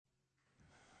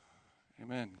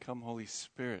Amen. Come, Holy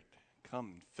Spirit. Come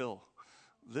and fill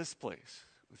this place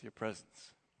with your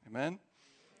presence. Amen?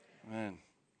 Amen.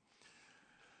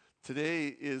 Today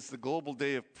is the global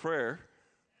day of prayer.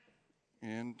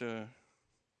 And better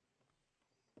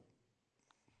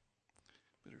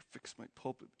fix my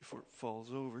pulpit before it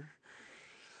falls over.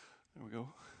 There we go.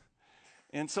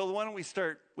 And so why don't we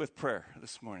start with prayer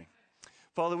this morning.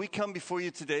 Father, we come before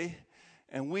you today,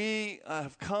 and we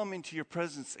have come into your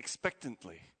presence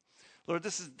expectantly. Lord,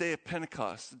 this is the day of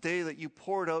Pentecost, the day that you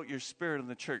poured out your Spirit in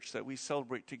the church that we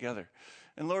celebrate together.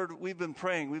 And Lord, we've been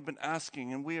praying, we've been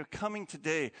asking, and we are coming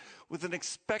today with an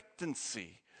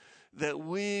expectancy that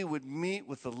we would meet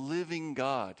with the living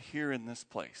God here in this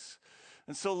place.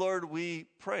 And so, Lord, we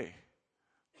pray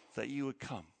that you would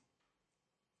come.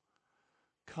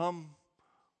 Come,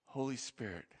 Holy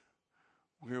Spirit,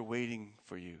 we're waiting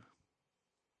for you.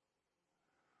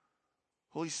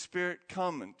 Holy Spirit,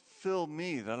 come and fill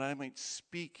me that I might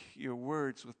speak your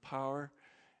words with power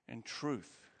and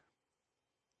truth.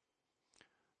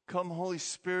 Come, Holy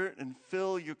Spirit, and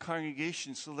fill your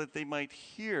congregation so that they might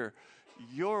hear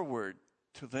your word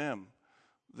to them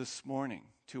this morning,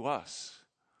 to us.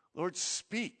 Lord,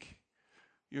 speak.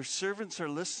 Your servants are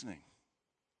listening.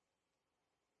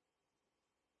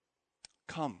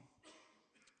 Come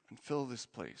and fill this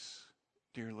place,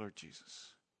 dear Lord Jesus.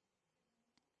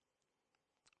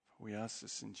 We ask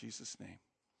this in Jesus' name.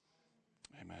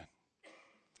 Amen.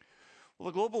 Well,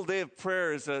 the Global Day of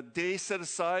Prayer is a day set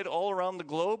aside all around the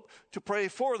globe to pray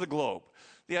for the globe.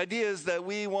 The idea is that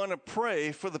we want to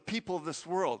pray for the people of this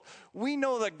world. We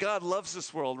know that God loves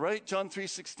this world, right? John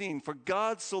 3:16, for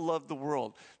God so loved the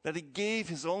world that he gave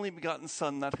his only begotten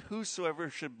Son, that whosoever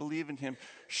should believe in him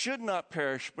should not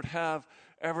perish but have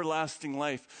everlasting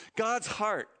life. God's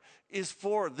heart is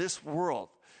for this world.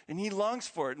 And he longs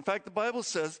for it. In fact, the Bible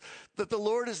says that the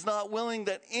Lord is not willing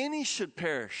that any should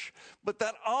perish, but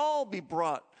that all be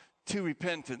brought to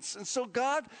repentance. And so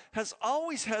God has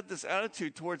always had this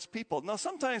attitude towards people. Now,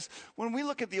 sometimes when we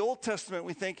look at the Old Testament,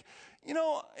 we think,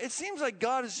 it seems like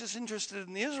God is just interested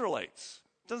in the Israelites.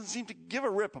 Doesn't seem to give a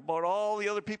rip about all the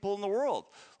other people in the world.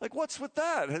 Like, what's with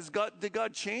that? Did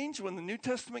God change when the New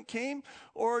Testament came?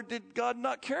 Or did God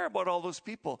not care about all those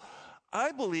people?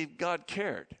 I believe God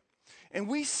cared. And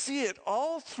we see it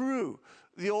all through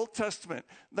the Old Testament,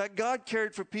 that God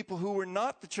cared for people who were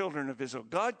not the children of Israel.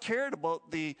 God cared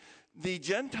about the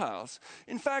Gentiles.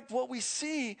 In fact, what we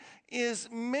see is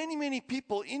many, many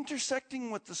people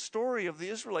intersecting with the story of the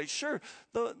Israelites. Sure,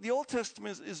 the Old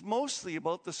Testament is mostly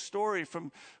about the story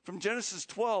from Genesis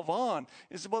 12 on,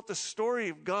 is about the story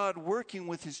of God working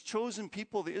with his chosen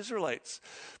people, the Israelites.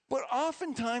 But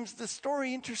oftentimes the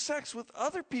story intersects with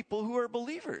other people who are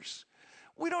believers.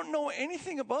 We don't know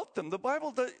anything about them. The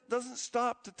Bible doesn't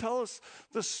stop to tell us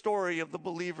the story of the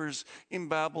believers in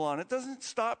Babylon. It doesn't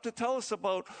stop to tell us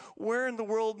about where in the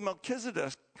world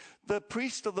Melchizedek, the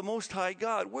priest of the Most High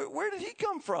God, where did he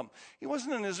come from? He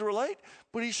wasn't an Israelite,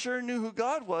 but he sure knew who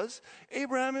God was.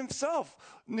 Abraham himself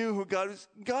knew who God was.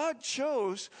 God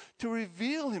chose to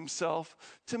reveal himself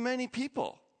to many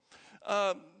people.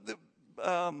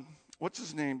 What's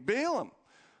his name? Balaam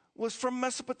was from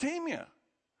Mesopotamia.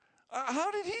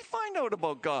 How did he find out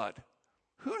about God?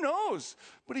 Who knows?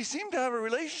 But he seemed to have a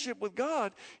relationship with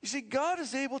God. You see, God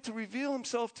is able to reveal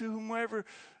himself to whomever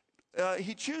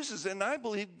he chooses. And I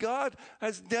believe God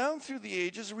has, down through the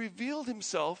ages, revealed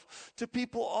himself to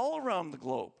people all around the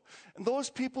globe. And those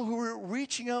people who were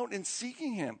reaching out and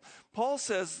seeking him. Paul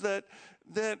says that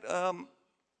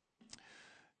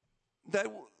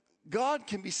God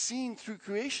can be seen through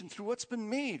creation, through what's been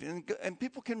made, and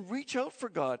people can reach out for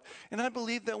God. And I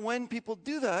believe that when people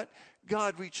do that,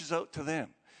 God reaches out to them,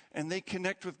 and they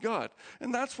connect with God.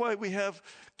 And that's why we have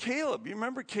Caleb. You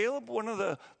remember Caleb, one of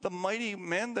the mighty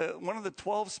men, one of the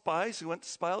 12 spies who went to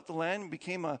spy out the land and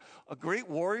became a great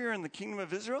warrior in the kingdom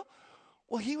of Israel?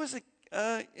 Well, he was a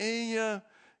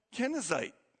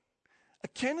Kenizzite. A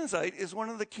Kenizzite is one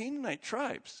of the Canaanite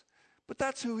tribes, but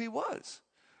that's who he was.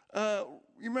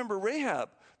 You remember Rahab,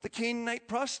 the Canaanite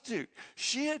prostitute.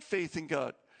 She had faith in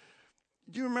God.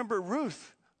 Do you remember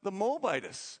Ruth, the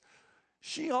Moabitess?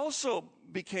 She also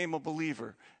became a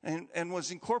believer and was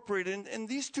incorporated. And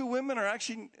these two women are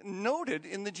actually noted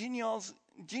in the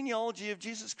genealogy of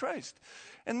Jesus Christ.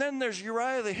 And then there's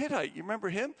Uriah the Hittite. You remember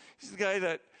him? He's the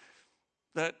guy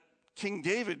that King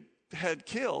David had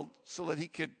killed so that he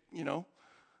could,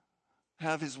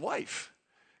 have his wife,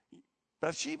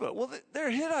 Bathsheba. Well, they're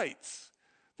Hittites.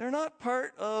 They're not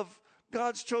part of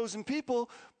God's chosen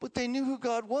people, but they knew who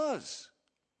God was.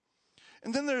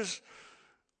 And then there's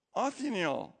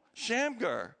Othniel,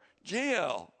 Shamgar,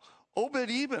 Jael,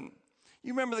 Obed-Edom.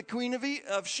 You remember the queen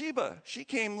of Sheba. She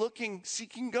came looking,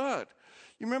 seeking God.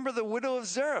 You remember the widow of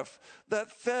Zarephath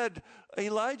that fed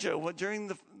Elijah during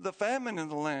the famine in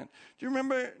the land. Do you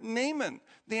remember Naaman,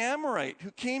 the Amorite,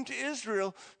 who came to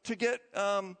Israel to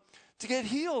get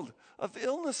healed of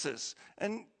illnesses?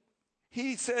 And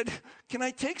he said, can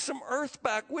I take some earth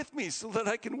back with me so that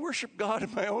I can worship God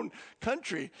in my own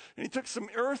country? And he took some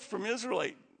earth from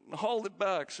Israelite and hauled it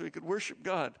back so he could worship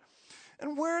God.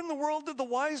 And where in the world did the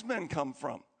wise men come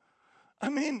from? I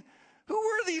mean, who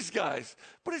were these guys?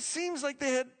 But it seems like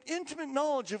they had intimate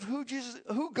knowledge of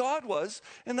who God was,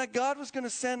 and that God was going to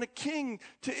send a king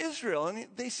to Israel. And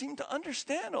they seemed to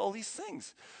understand all these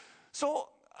things. So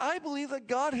I believe that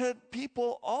God had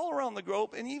people all around the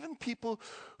globe, and even people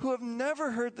who have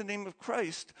never heard the name of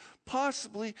Christ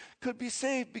possibly could be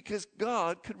saved because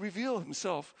God could reveal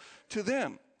himself to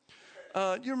them.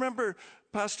 You remember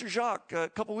Pastor Jacques a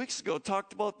couple weeks ago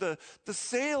talked about the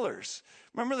sailors.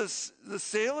 Remember the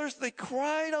sailors? They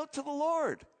cried out to the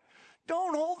Lord.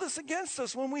 Don't hold this against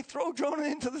us when we throw Jonah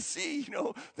into the sea. You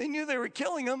know, they knew they were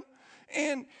killing him.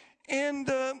 And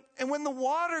when the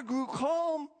water grew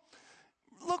calm,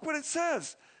 look what it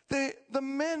says. The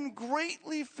men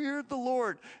greatly feared the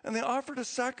Lord, and they offered a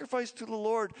sacrifice to the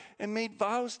Lord and made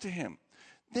vows to him.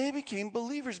 They became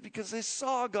believers because they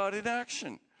saw God in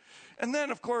action. And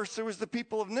then, of course, there was the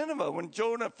people of Nineveh. When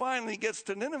Jonah finally gets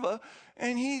to Nineveh,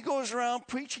 and he goes around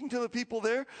preaching to the people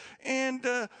there. And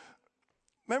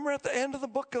remember at the end of the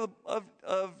book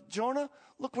of Jonah?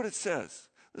 Look what it says.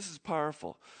 This is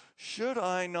powerful. Should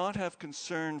I not have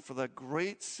concern for the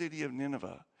great city of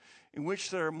Nineveh, in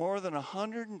which there are more than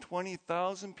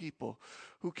 120,000 people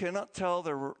who cannot tell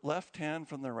their left hand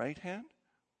from their right hand?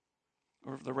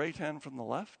 Or the right hand from the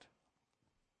left?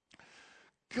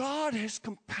 God has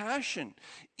compassion,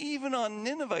 even on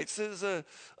Ninevites. There's a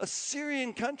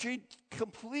Syrian country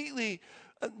completely,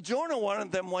 Jonah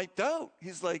wanted them wiped out.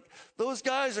 He's like, those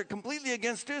guys are completely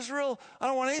against Israel. I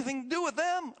don't want anything to do with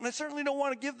them. And I certainly don't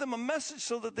want to give them a message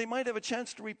so that they might have a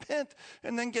chance to repent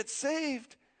and then get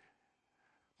saved.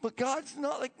 But God's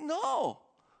not like, no,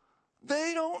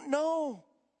 they don't know.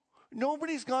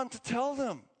 Nobody's gone to tell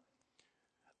them.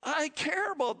 I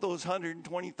care about those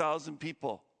 120,000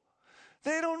 people.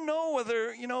 They don't know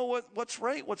whether, what's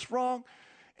right, what's wrong.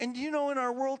 And in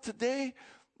our world today,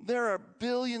 there are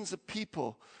billions of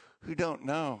people who don't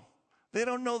know. They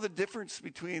don't know the difference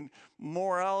between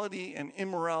morality and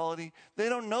immorality. They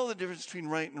don't know the difference between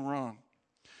right and wrong.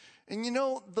 And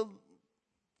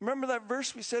remember that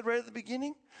verse we said right at the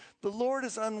beginning? The Lord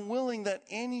is unwilling that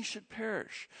any should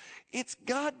perish. It's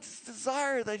God's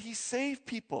desire that he save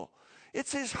people.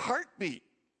 It's his heartbeat.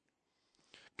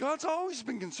 God's always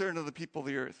been concerned of the people of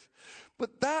the earth.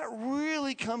 But that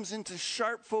really comes into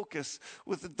sharp focus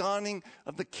with the dawning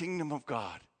of the kingdom of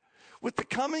God. With the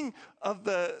coming of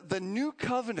the new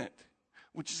covenant,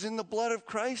 which is in the blood of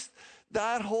Christ,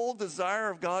 that whole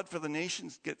desire of God for the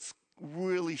nations gets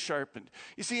really sharpened.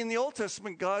 You see, in the Old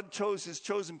Testament, God chose his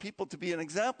chosen people to be an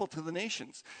example to the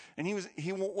nations. And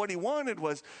what he wanted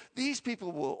was, these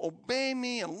people will obey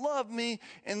me and love me,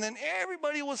 and then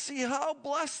everybody will see how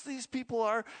blessed these people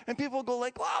are, and people will go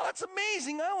like, wow, that's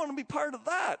amazing, I want to be part of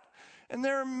that. And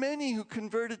there are many who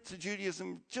converted to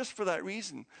Judaism just for that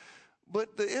reason.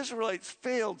 But the Israelites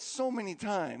failed so many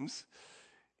times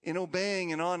in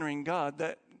obeying and honoring God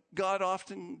that God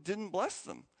often didn't bless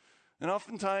them. And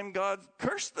oftentimes God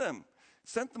cursed them,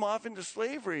 sent them off into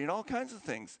slavery and all kinds of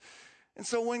things. And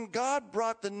so when God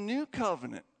brought the new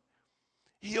covenant,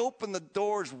 he opened the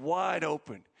doors wide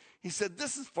open. He said,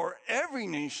 this is for every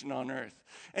nation on earth.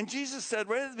 And Jesus said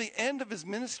right at the end of his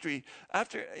ministry,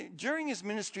 during his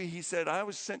ministry, he said, I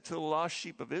was sent to the lost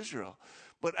sheep of Israel.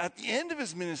 But at the end of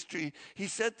his ministry, he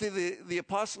said to the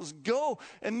apostles, go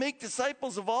and make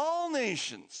disciples of all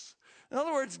nations. In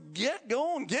other words, get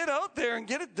going, get out there and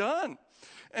get it done.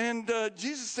 And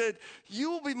Jesus said,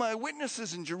 you will be my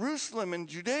witnesses in Jerusalem and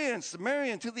Judea and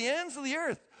Samaria and to the ends of the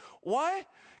earth. Why?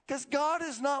 Because God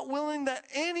is not willing that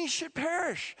any should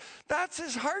perish. That's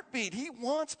his heartbeat. He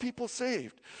wants people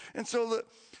saved. And so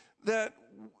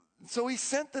he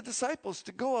sent the disciples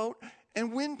to go out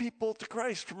and win people to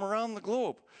Christ from around the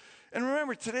globe. And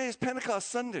remember, today is Pentecost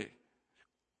Sunday.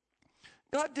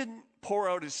 God didn't pour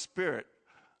out his Spirit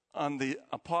on the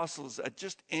apostles at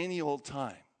just any old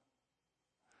time.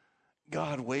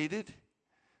 God waited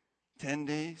 10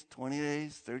 days, 20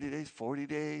 days, 30 days, 40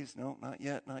 days. No, not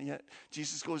yet, not yet.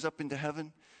 Jesus goes up into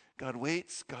heaven. God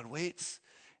waits.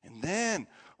 And then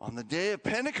on the day of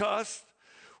Pentecost,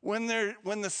 when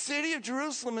the city of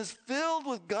Jerusalem is filled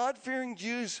with God-fearing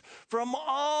Jews from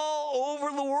all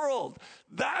over the world,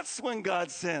 that's when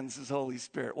God sends his Holy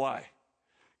Spirit. Why?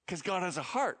 because God has a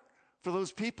heart for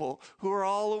those people who are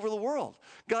all over the world.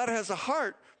 God has a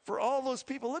heart for all those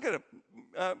people. Look at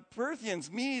it.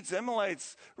 Parthians, Medes,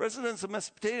 Emilites, residents of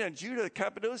Mesopotamia, Judah,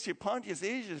 Cappadocia, Pontus,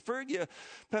 Asia, Phrygia,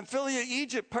 Pamphylia,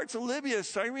 Egypt, parts of Libya,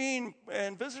 Cyrene,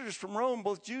 and visitors from Rome,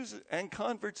 both Jews and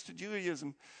converts to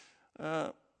Judaism.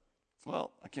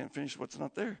 Well, I can't finish what's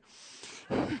not there.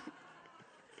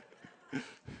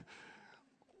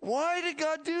 Why did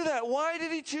God do that? Why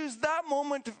did he choose that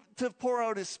moment to pour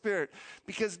out his Spirit?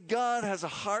 Because God has a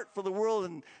heart for the world,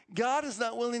 and God is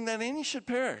not willing that any should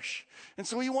perish. And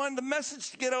so he wanted the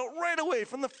message to get out right away.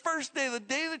 From the first day, the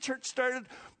day the church started,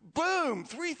 boom,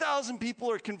 3,000 people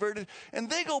are converted, and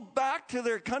they go back to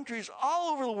their countries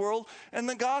all over the world, and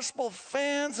the gospel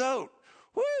fans out.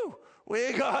 Woo!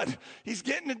 Way God, he's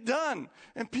getting it done.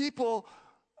 And people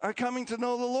are coming to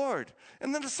know the Lord.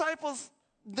 And the disciples,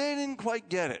 they didn't quite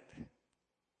get it.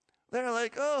 They're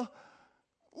like, oh,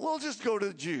 we'll just go to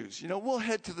the Jews. We'll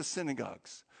head to the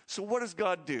synagogues. So what does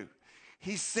God do?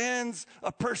 He sends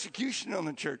a persecution on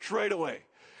the church right away.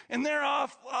 And they're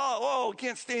off,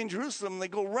 can't stay in Jerusalem. They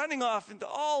go running off into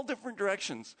all different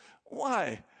directions.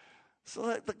 Why? So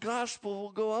that the gospel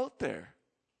will go out there.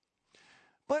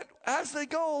 But as they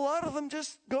go, a lot of them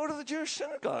just go to the Jewish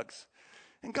synagogues.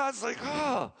 And God's like,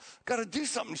 got to do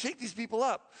something, shake these people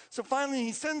up. So finally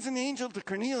he sends an angel to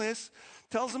Cornelius,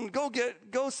 tells him,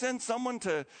 go send someone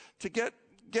to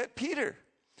get Peter.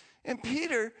 And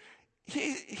Peter,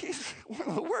 he's one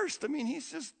of the worst. I mean,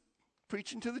 he's just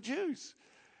preaching to the Jews.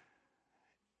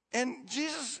 And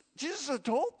Jesus had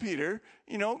told Peter,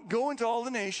 go into all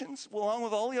the nations along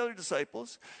with all the other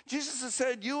disciples. Jesus has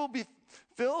said, you will be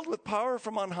filled with power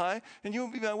from on high, and you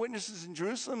will be my witnesses in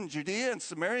Jerusalem, Judea, and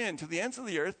Samaria, and to the ends of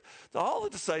the earth. To all the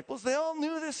disciples, they all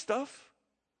knew this stuff,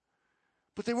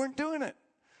 but they weren't doing it.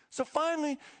 So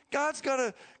finally, God's got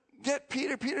to get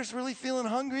Peter. Peter's really feeling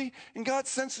hungry, and God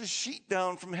sends a sheet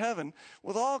down from heaven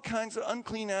with all kinds of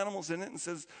unclean animals in it and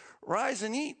says, rise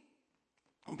and eat.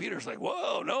 And Peter's like,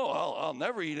 whoa, no, I'll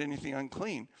never eat anything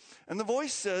unclean. And the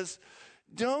voice says,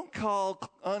 don't call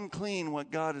unclean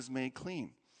what God has made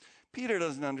clean. Peter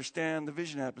doesn't understand. The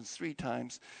vision happens 3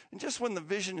 times. And just when the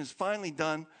vision is finally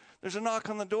done, there's a knock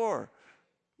on the door.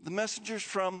 The messenger's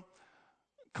from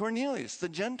Cornelius, the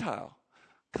Gentile.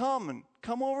 Come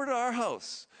over to our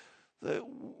house.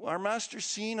 Our master's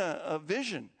seen a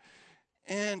vision.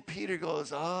 And Peter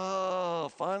goes,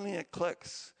 finally it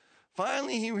clicks.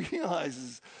 Finally he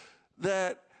realizes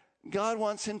that God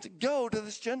wants him to go to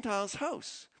this Gentile's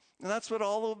house. And that's what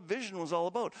all the vision was all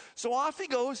about. So off he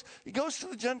goes. He goes to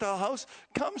the Gentile house,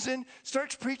 comes in,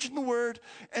 starts preaching the word.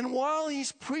 And while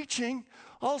he's preaching,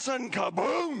 all of a sudden,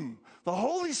 kaboom! The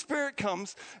Holy Spirit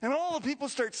comes, and all the people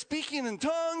start speaking in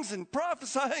tongues and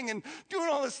prophesying and doing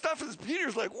all this stuff. And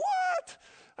Peter's like, what?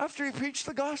 After he preached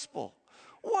the gospel.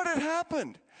 What had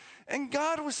happened? And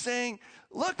God was saying,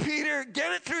 look, Peter,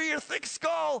 get it through your thick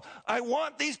skull. I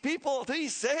want these people to be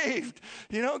saved.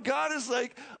 God is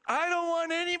like, I don't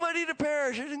want anybody to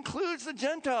perish. It includes the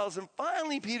Gentiles. And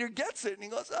finally, Peter gets it. And he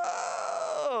goes,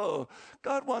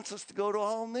 God wants us to go to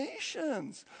all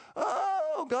nations.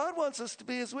 God wants us to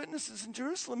be his witnesses in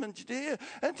Jerusalem and Judea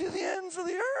and to the ends of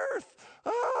the earth.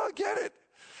 Get it.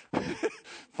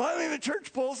 Finally, the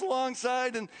church pulls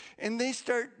alongside and they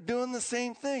start doing the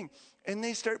same thing. And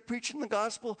they start preaching the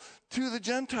gospel to the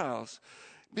Gentiles.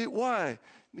 But why?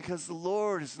 Because the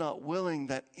Lord is not willing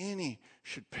that any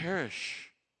should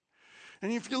perish.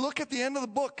 And if you look at the end of the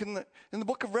book, in the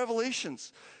book of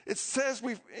Revelations, it says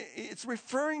it's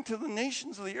referring to the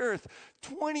nations of the earth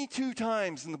 22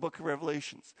 times in the book of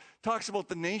Revelations. It talks about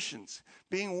the nations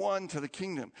being one to the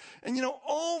kingdom. And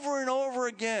over and over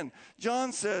again,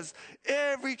 John says,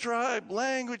 every tribe,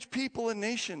 language, people, and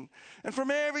nation. And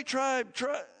from every tribe,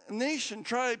 nation,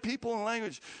 tribe, people, and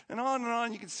language, and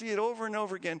on, you can see it over and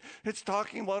over again. It's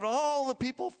talking about all the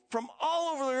people from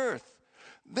all over the earth.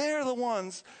 They're the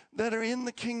ones that are in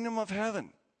the kingdom of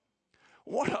heaven.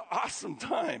 What an awesome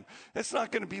time. It's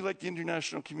not going to be like the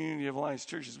International Community of Alliance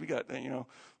Churches. We got,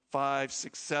 5,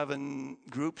 6, 7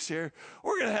 groups here.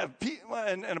 We're going to have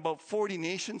and about 40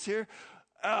 nations here.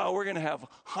 We're going to have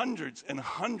hundreds and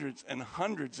hundreds and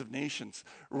hundreds of nations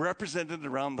represented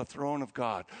around the throne of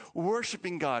God,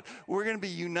 worshiping God. We're going to be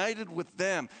united with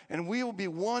them, and we will be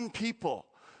one people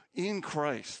in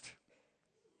Christ.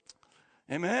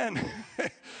 Amen.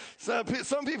 So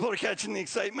some people are catching the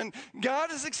excitement.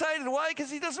 God is excited. Why? Because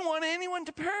he doesn't want anyone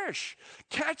to perish.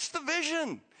 Catch the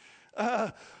vision.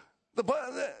 The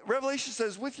Revelation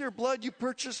says, with your blood you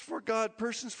purchased for God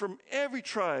persons from every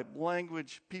tribe,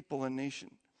 language, people, and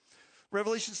nation.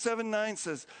 Revelation 7:9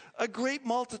 says, a great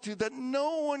multitude that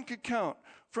no one could count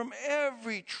from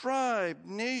every tribe,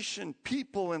 nation,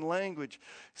 people, and language,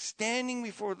 standing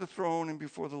before the throne and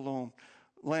before the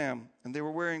Lamb. And they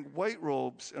were wearing white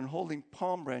robes and holding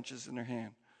palm branches in their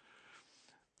hand.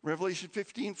 Revelation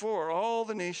 15:4, all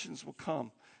the nations will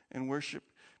come and worship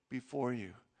before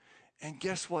you. And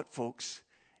guess what, folks?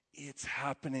 It's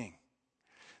happening.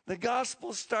 The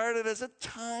gospel started as a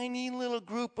tiny little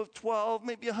group of 12,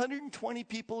 maybe 120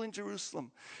 people in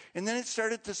Jerusalem. And then it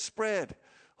started to spread.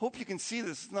 Hope you can see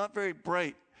this. It's not very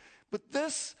bright. But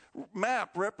this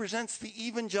map represents the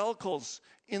evangelicals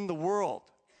in the world.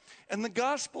 And the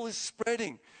gospel is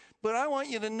spreading. But I want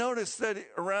you to notice that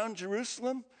around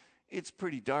Jerusalem, it's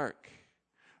pretty dark.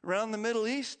 Around the Middle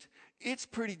East, it's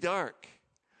pretty dark.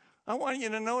 I want you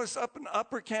to notice up in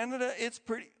Upper Canada, it's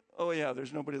pretty, oh yeah,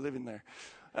 there's nobody living there.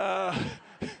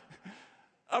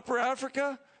 Upper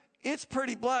Africa, it's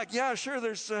pretty black. Yeah, sure,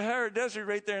 there's Sahara Desert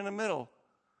right there in the middle.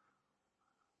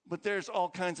 But there's all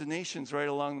kinds of nations right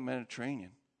along the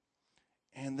Mediterranean.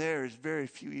 And there is very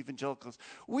few evangelicals.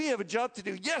 We have a job to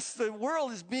do. Yes, the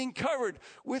world is being covered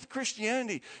with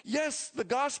Christianity. Yes, the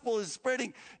gospel is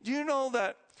spreading. Do you know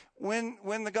that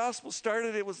when the gospel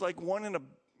started, it was like one in a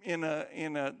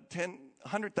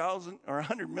 100,000 or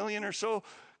 100 million or so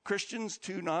Christians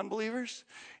to non-believers?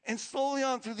 And slowly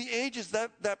on through the ages,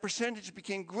 that percentage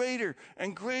became greater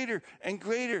and greater and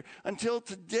greater until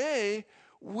today,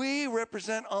 we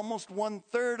represent almost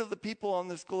 1/3 of the people on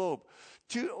this globe.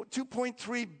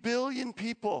 2.3 billion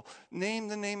people name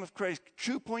the name of Christ.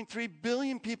 2.3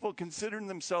 billion people consider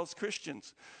themselves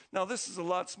Christians. Now, this is a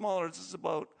lot smaller. This is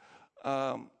about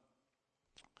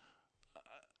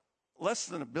less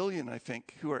than 1 billion, I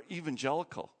think, who are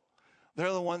evangelical.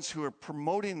 They're the ones who are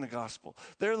promoting the gospel.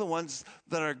 They're the ones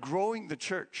that are growing the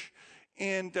church.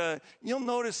 And you'll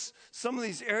notice some of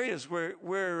these areas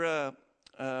where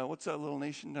what's that little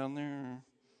nation down there?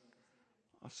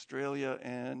 Australia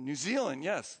and New Zealand.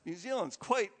 Yes, New Zealand's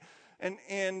quite, and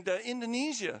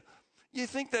Indonesia. You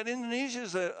think that Indonesia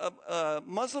is a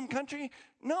Muslim country?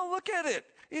 No, look at it.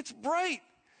 It's bright.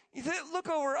 Look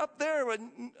over up there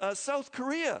in South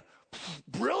Korea.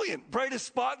 Brilliant, brightest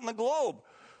spot in the globe.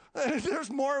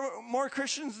 There's more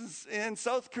Christians in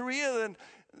South Korea than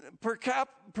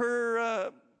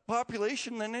per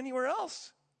population than anywhere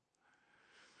else.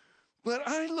 But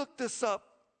I looked this up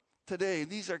today.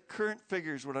 These are current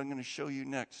figures, what I'm going to show you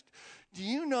next. Do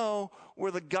you know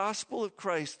where the gospel of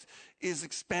Christ is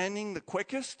expanding the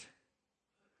quickest?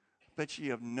 I bet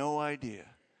you have no idea.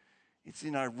 It's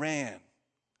in Iran.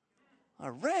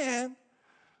 Iran?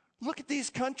 Look at these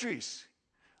countries.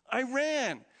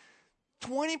 Iran,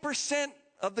 20%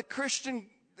 of the Christian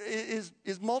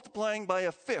is multiplying by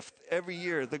 1/5 every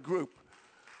year, the group.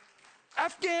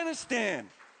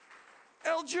 Afghanistan,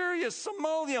 Algeria,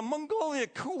 Somalia, Mongolia,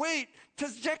 Kuwait,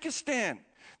 Tajikistan.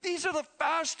 These are the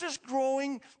fastest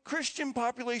growing Christian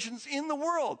populations in the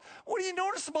world. What do you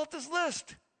notice about this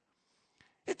list?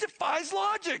 It defies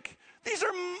logic. These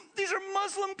are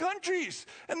Muslim countries,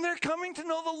 and they're coming to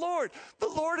know the Lord. The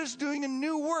Lord is doing a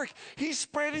new work. He's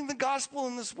spreading the gospel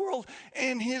in this world,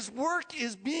 and his work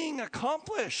is being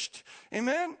accomplished.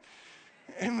 Amen?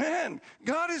 Amen.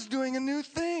 God is doing a new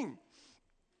thing.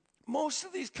 Most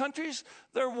of these countries,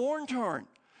 they're war-torn.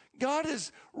 God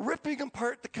is ripping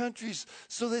apart the countries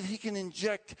so that he can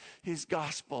inject his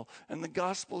gospel, and the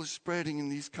gospel is spreading in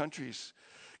these countries.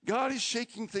 God is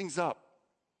shaking things up.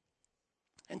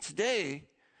 And today,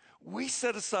 we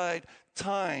set aside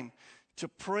time to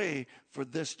pray for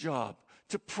this job,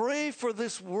 to pray for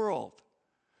this world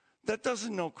that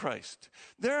doesn't know Christ.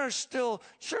 There are still,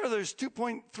 sure, there's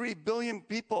 2.3 billion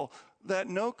people that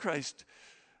know Christ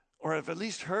or have at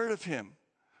least heard of him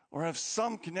or have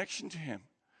some connection to him.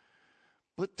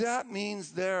 But that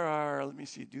means there are, let me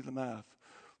see, do the math,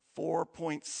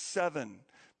 4.7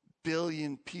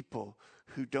 billion people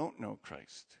who don't know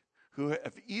Christ, who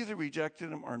have either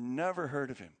rejected him or never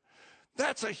heard of him.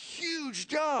 That's a huge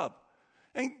job.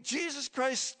 And Jesus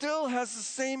Christ still has the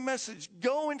same message.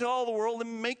 Go into all the world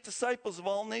and make disciples of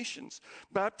all nations,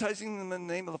 baptizing them in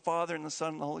the name of the Father and the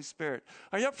Son and the Holy Spirit.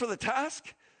 Are you up for the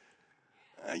task?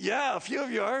 Yeah, a few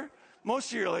of you are.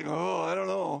 Most of you are like, oh, I don't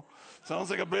know.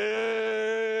 Sounds like a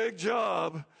big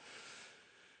job.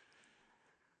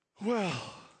 Well,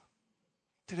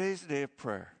 today's the day of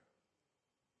prayer.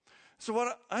 So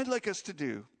what I'd like us to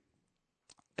do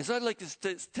is I'd like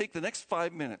to take the next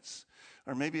 5 minutes,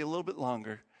 or maybe a little bit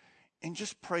longer, and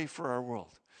just pray for our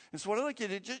world. And so what I'd like you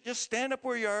to just stand up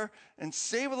where you are and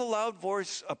say with a loud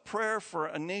voice a prayer for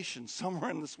a nation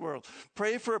somewhere in this world.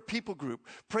 Pray for a people group.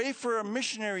 Pray for a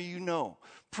missionary you know.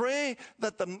 Pray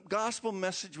that the gospel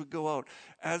message would go out.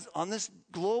 As on this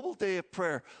global day of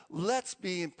prayer, let's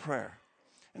be in prayer.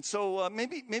 And so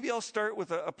maybe I'll start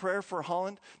with a prayer for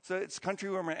Holland. It's a country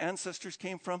where my ancestors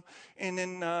came from. And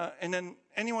then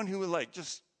anyone who would like,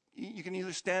 just you can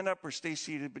either stand up or stay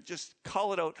seated, but just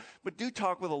call it out. But do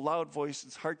talk with a loud voice.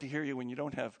 It's hard to hear you when you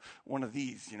don't have one of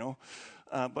these, you know.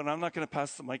 But I'm not going to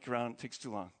pass the mic around. It takes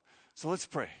too long. So let's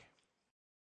pray.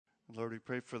 Lord, we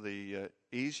pray for the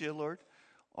Asia, Lord.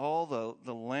 All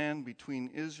the land between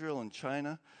Israel and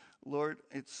China. Lord,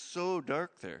 it's so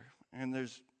dark there. And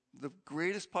there's the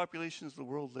greatest populations of the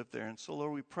world live there. And so,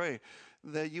 Lord, we pray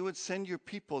that you would send your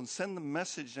people and send the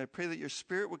message. And I pray that your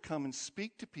Spirit would come and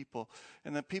speak to people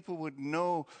and that people would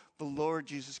know the Lord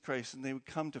Jesus Christ and they would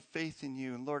come to faith in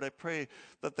you. And Lord, I pray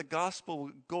that the gospel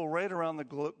would go right around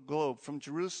the globe, from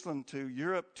Jerusalem to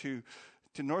Europe to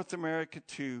North America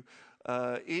to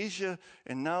Asia.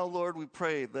 And now, Lord, we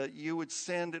pray that you would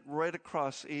send it right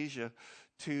across Asia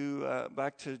to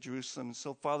back to Jerusalem.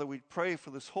 So, Father, we pray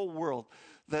for this whole world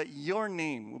that your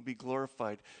name would be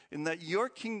glorified and that your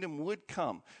kingdom would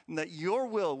come and that your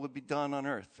will would be done on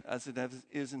earth as it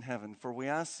is in heaven. For we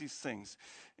ask these things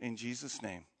in Jesus'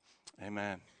 name.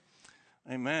 Amen.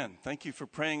 Amen. Thank you for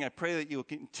praying. I pray that you will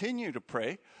continue to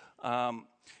pray.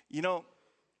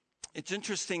 It's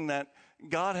interesting that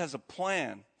God has a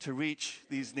plan to reach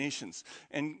these nations.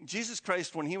 And Jesus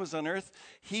Christ, when he was on earth,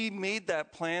 he made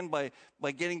that plan by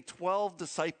getting 12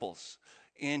 disciples.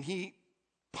 And he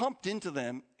pumped into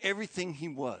them everything he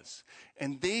was.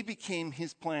 And they became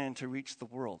his plan to reach the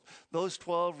world. Those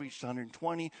 12 reached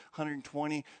 120,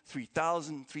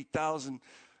 3,000, 3,000,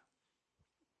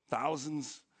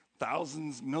 thousands,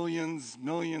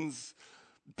 millions,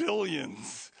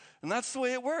 billions. And that's the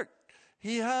way it worked.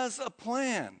 He has a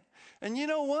plan. And you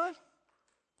know what?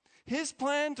 His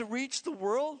plan to reach the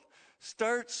world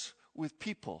starts with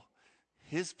people.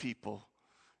 His people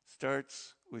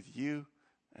starts with you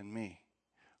and me.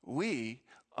 We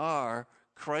are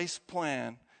Christ's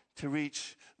plan to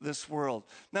reach this world.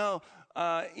 Now,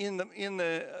 in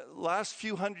the last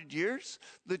few hundred years,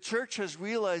 the church has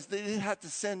realized that it had to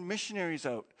send missionaries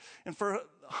out. And for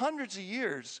hundreds of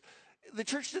years, the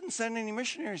church didn't send any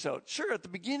missionaries out. Sure, at the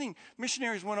beginning,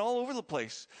 missionaries went all over the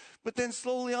place. But then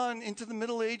slowly on into the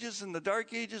Middle Ages and the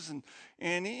Dark Ages and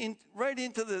right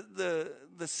into the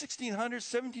 1600s,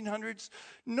 1700s,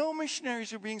 no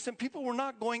missionaries were being sent. People were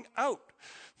not going out.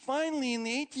 Finally, in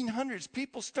the 1800s,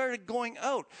 people started going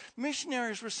out.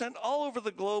 Missionaries were sent all over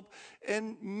the globe,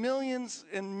 and millions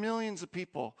of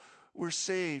people were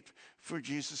saved for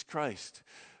Jesus Christ.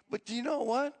 But do you know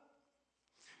what?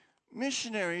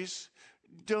 Missionaries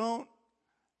don't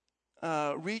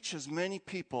reach as many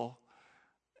people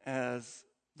as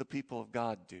the people of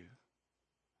God do.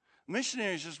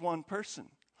 Missionary is just one person.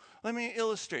 Let me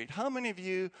illustrate. How many of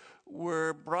you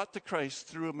were brought to Christ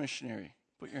through a missionary?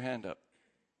 Put your hand up.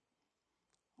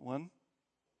 1,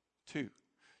 2.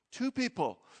 2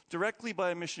 people directly by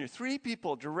a missionary. 3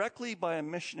 people directly by a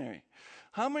missionary.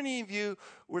 How many of you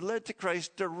were led to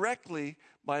Christ directly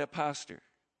by a pastor?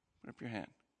 Put up your hand.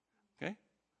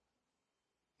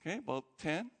 Okay, about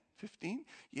 10, 15.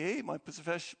 Yay, my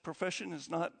profession is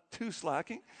not too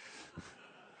slacking.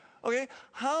 Okay,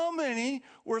 how many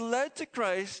were led to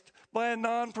Christ by a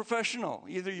non-professional?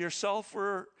 Either yourself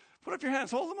or, put up your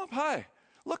hands, hold them up high.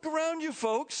 Look around you,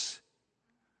 folks.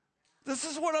 This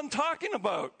is what I'm talking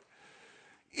about.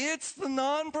 It's the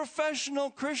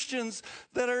non-professional Christians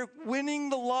that are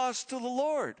winning the lost to the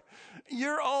Lord.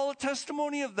 You're all a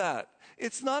testimony of that.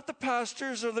 It's not the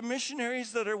pastors or the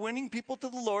missionaries that are winning people to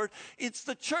the Lord. It's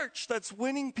the church that's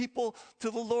winning people to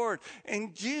the Lord.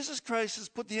 And Jesus Christ has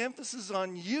put the emphasis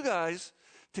on you guys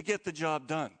to get the job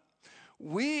done.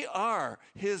 We are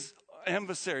his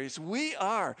emissaries. We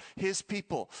are his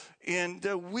people. And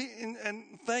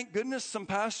thank goodness some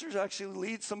pastors actually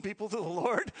lead some people to the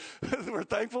Lord. We're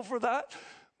thankful for that.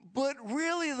 But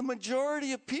really, the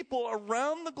majority of people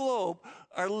around the globe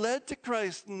are led to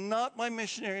Christ not by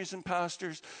missionaries and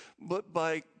pastors, but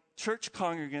by church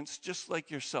congregants just like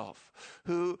yourself,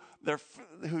 who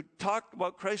talk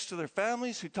about Christ to their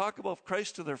families, who talk about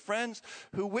Christ to their friends,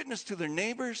 who witness to their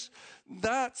neighbors.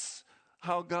 That's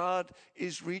how God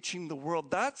is reaching the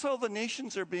world. That's how the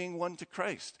nations are being won to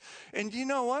Christ. And you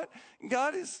know what?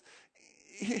 I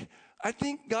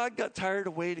think God got tired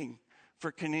of waiting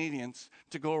for Canadians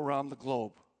to go around the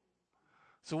globe.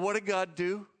 So what did God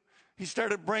do? He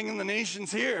started bringing the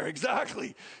nations here.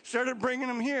 Exactly. Started bringing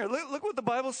them here. Look what the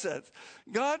Bible says.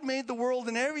 God made the world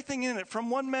and everything in it. From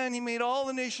one man, he made all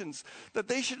the nations, that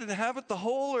they should inhabit the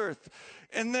whole earth.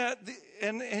 And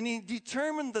he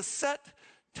determined the set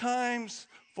times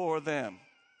for them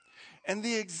and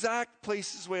the exact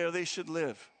places where they should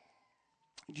live.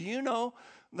 Do you know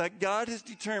that God has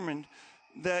determined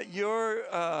that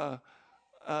your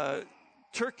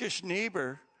Turkish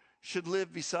neighbor should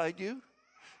live beside you?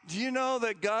 Do you know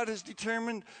that God has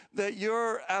determined that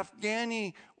your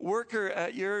Afghani worker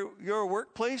at your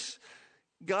workplace,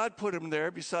 God put him there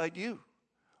beside you?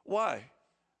 Why?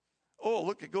 Oh,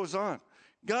 look, it goes on.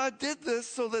 God did this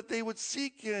so that they would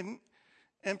seek him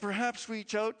and perhaps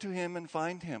reach out to him and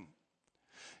find him.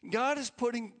 God is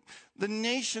putting the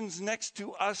nations next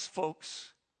to us,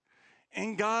 folks.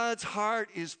 And God's heart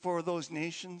is for those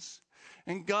nations.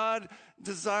 And God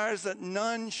desires that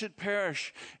none should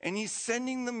perish. And he's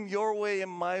sending them your way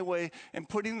and my way and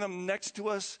putting them next to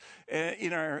us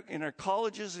in our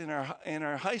colleges, in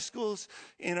our high schools,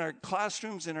 in our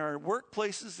classrooms, in our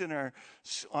workplaces,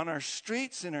 on our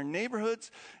streets, in our neighborhoods.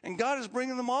 And God is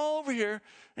bringing them all over here.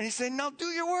 And he's saying, now do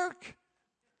your work.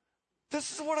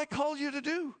 This is what I called you to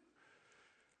do.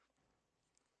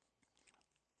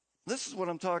 This is what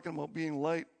I'm talking about, being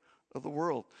light of the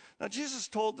world. Now, Jesus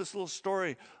told this little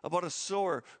story about a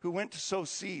sower who went to sow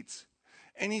seeds.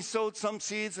 And he sowed some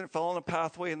seeds and it fell on a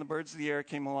pathway and the birds of the air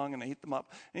came along and ate them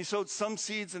up. And he sowed some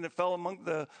seeds and it fell among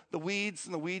the weeds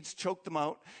and the weeds choked them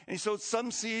out. And he sowed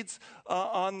some seeds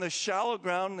on the shallow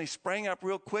ground and they sprang up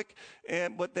real quick.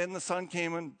 But then the sun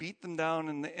came and beat them down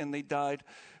and they died.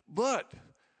 But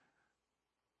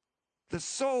the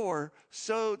sower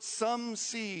sowed some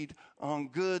seed on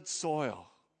good soil.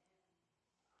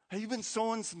 Have you been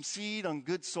sowing some seed on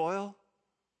good soil?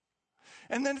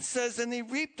 And then it says, and they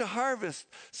reaped a harvest,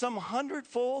 some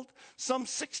 100-fold, some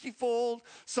 60-fold,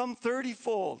 some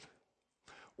 30-fold.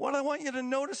 What I want you to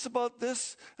notice about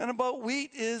this and about wheat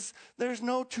is there's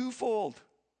no 2-fold.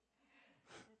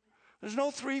 There's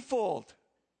no 3-fold.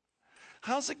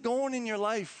 How's it going in your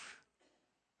life?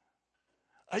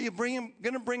 Are you going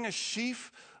to bring a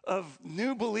sheaf of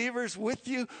new believers with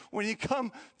you when you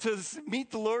come to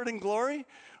meet the Lord in glory?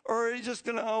 Or are you just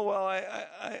going to, oh, well,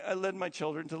 I led my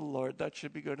children to the Lord. That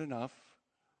should be good enough.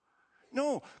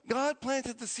 No, God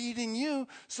planted the seed in you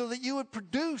so that you would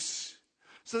produce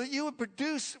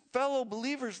fellow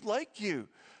believers like you,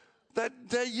 that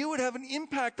you would have an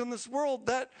impact on this world,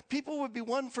 that people would be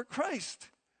won for Christ.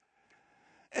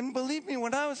 And believe me,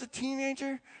 when I was a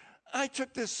teenager, I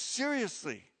took this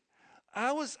seriously.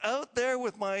 I was out there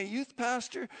with my youth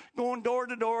pastor, going door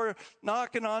to door,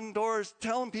 knocking on doors,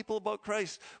 telling people about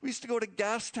Christ. We used to go to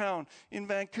Gastown in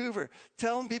Vancouver,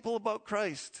 telling people about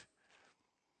Christ.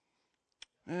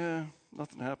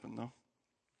 Nothing happened, though.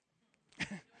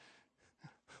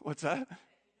 What's that?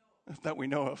 That we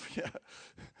know of, yeah.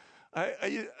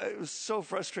 It was so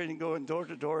frustrating going door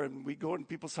to door, and we go in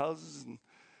people's houses,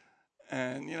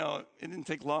 and you know, it didn't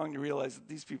take long to realize that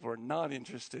these people are not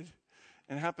interested.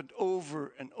 And it happened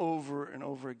over and over and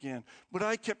over again. But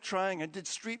I kept trying. I did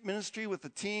street ministry with a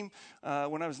team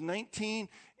when I was 19,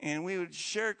 and we would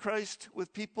share Christ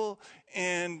with people.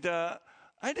 And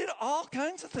I did all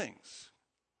kinds of things.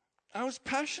 I was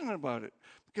passionate about it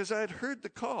because I had heard the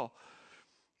call.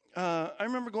 I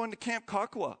remember going to Camp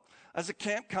Kakwa as a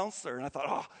camp counselor, and I thought,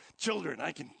 oh, children,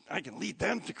 I can lead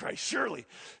them to Christ, surely.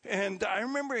 And I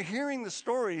remember hearing the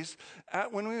stories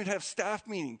when we would have staff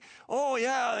meeting. Oh,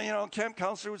 yeah, you know, camp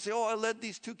counselor would say, oh, I led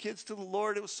these 2 kids to the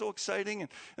Lord. It was so exciting. And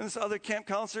this other camp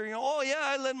counselor, you know, oh, yeah,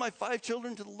 I led my 5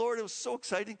 children to the Lord. It was so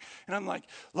exciting. And I'm like,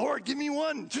 Lord, give me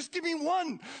one. Just give me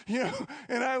one. You know,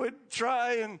 and I would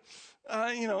try, and,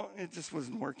 you know, it just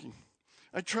wasn't working.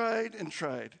 I tried and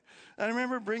tried. I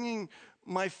remember bringing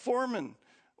my foreman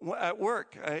at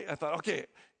work. I thought, okay,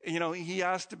 you know, he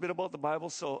asked a bit about the Bible,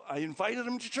 so I invited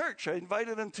him to church. I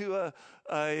invited him to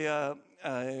a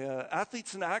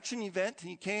Athletes in Action event.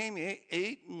 He came, he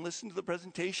ate and listened to the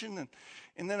presentation,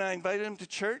 and then I invited him to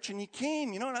church, and he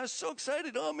came, you know, and I was so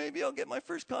excited. Oh, maybe I'll get my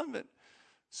first convert.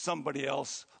 Somebody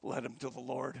else led him to the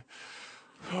Lord.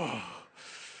 Oh,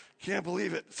 can't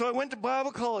believe it. So I went to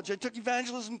Bible college. I took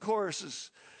evangelism courses.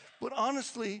 But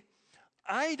honestly,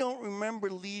 I don't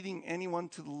remember leading anyone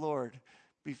to the Lord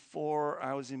before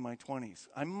I was in my 20s.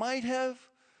 I might have,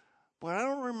 but I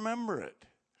don't remember it.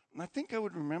 And I think I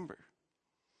would remember.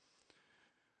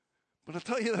 But I'll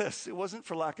tell you this, it wasn't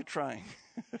for lack of trying.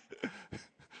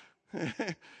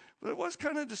 But it was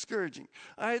kind of discouraging.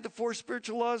 I had the 4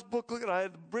 Spiritual Laws booklet. I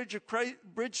had the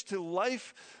Bridge to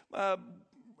Life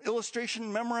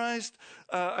illustration memorized.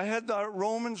 I had the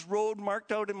Romans road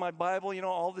marked out in my Bible,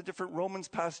 all the different Romans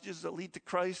passages that lead to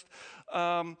Christ.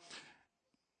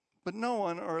 But no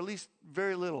one, or at least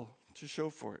very little, to show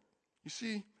for it. You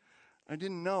see, I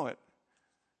didn't know it,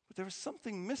 but there was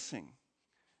something missing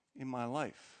in my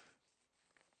life.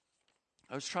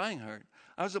 I was trying hard.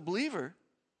 I was a believer,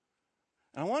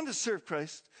 and I wanted to serve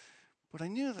Christ, but I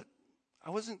knew that I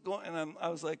wasn't going, and I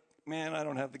was like, man, I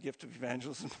don't have the gift of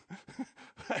evangelism.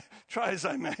 Try as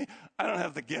I may, I don't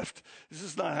have the gift. This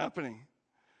is not happening.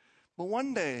 But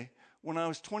one day, when I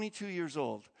was 22 years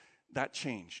old, that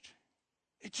changed.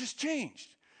 It just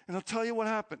changed. And I'll tell you what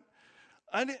happened.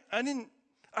 I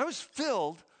was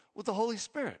filled with the Holy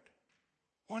Spirit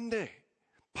one day,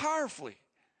 powerfully.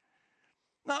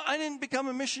 Now, I didn't become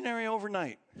a missionary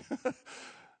overnight.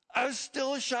 I was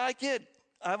still a shy kid.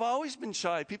 I've always been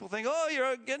shy. People think, oh,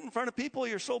 you're getting in front of people,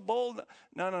 you're so bold.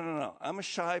 No. I'm a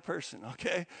shy person,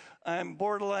 okay? I'm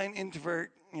borderline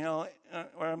introvert, or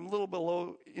I'm a little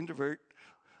below introvert.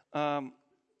 I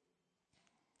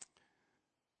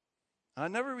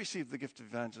never received the gift of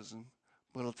evangelism,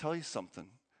 but I'll tell you something.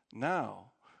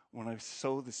 Now, when I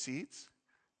sow the seeds,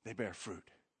 they bear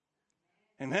fruit.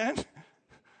 Amen?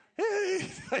 Hey,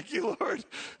 thank you, Lord.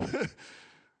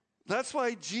 That's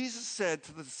why Jesus said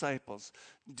to the disciples,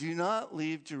 do not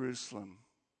leave Jerusalem,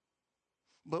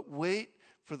 but wait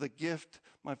for the gift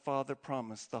my Father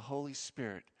promised, the Holy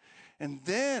Spirit. And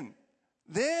then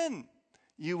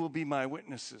you will be my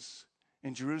witnesses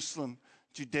in Jerusalem,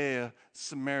 Judea,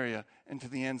 Samaria, and to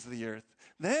the ends of the earth.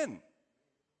 Then,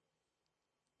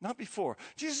 not before.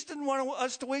 Jesus didn't want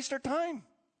us to waste our time.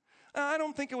 I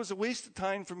don't think it was a waste of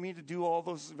time for me to do all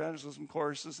those evangelism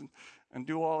courses and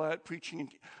do all that preaching.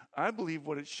 I believe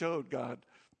what it showed God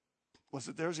was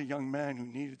that there's a young man who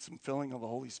needed some filling of the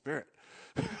Holy Spirit.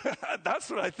 That's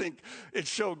what I think it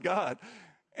showed God.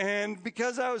 And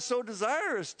because I was so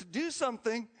desirous to do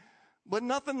something, but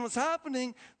nothing was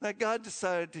happening, that God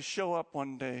decided to show up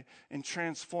one day and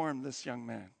transform this young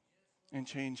man and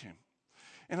change him.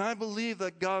 And I believe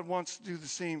that God wants to do the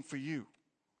same for you.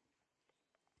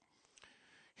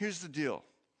 Here's the deal.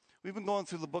 We've been going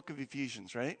through the book of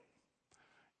Ephesians, right?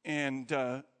 And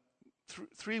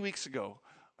 3 weeks ago,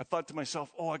 I thought to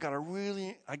myself, I got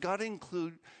to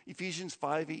include Ephesians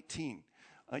 5:18.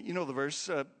 You know the verse,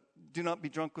 do not be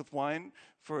drunk with wine,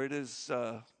 for it is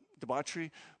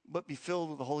debauchery, but be filled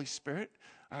with the Holy Spirit.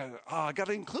 I got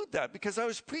to include that because I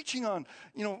was preaching on,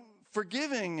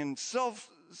 forgiving and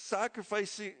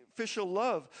self-sacrificial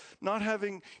love, not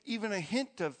having even a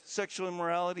hint of sexual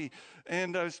immorality.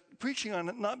 And I was preaching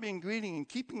on not being greedy and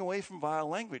keeping away from vile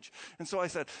language. And so I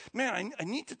said, man, I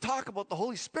need to talk about the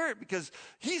Holy Spirit because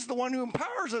he's the one who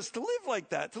empowers us to live like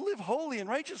that, to live holy and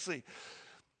righteously.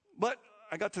 But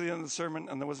I got to the end of the sermon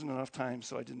and there wasn't enough time,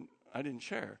 so I didn't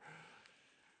share.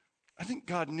 I think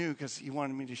God knew because he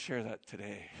wanted me to share that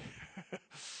today.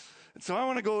 And so I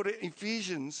want to go to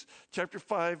Ephesians chapter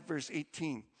 5, verse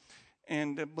 18.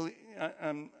 And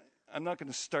I'm not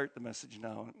going to start the message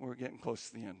now. We're getting close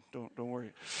to the end. Don't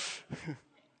worry.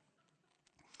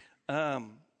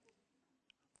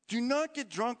 Do not get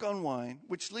drunk on wine,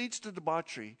 which leads to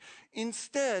debauchery.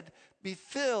 Instead, be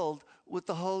filled with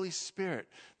the Holy Spirit.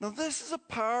 Now, this is a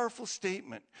powerful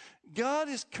statement. God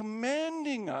is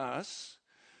commanding us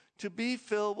to be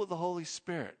filled with the Holy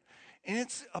Spirit. And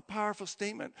it's a powerful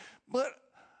statement. But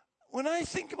when I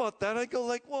think about that, I go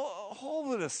like, well,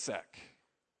 hold it a sec.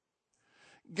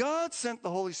 God sent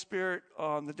the Holy Spirit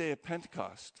on the day of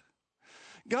Pentecost.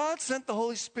 God sent the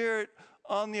Holy Spirit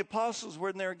on the apostles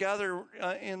when they were gathered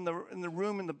in the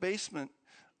room in the basement.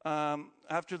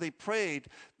 After they prayed,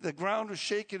 the ground was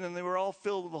shaken and they were all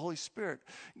filled with the Holy Spirit.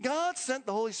 God sent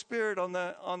the Holy Spirit on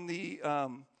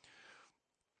the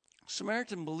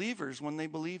Samaritan believers when they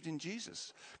believed in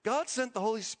Jesus. God sent the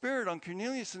Holy Spirit on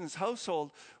Cornelius and his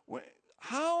household.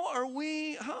 How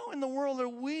in the world are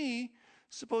we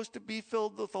supposed to be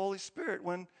filled with the Holy Spirit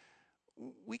when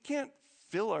we can't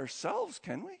fill ourselves,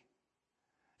 can we?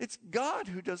 It's God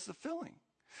who does the filling.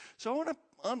 So I want to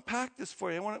unpack this for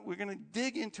you. We're going to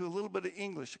dig into a little bit of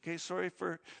English. Okay, sorry if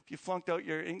you flunked out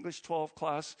your English 12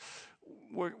 class.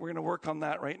 We're going to work on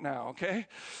that right now, okay?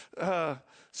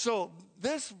 So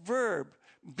this verb,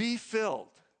 be filled,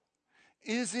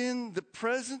 is in the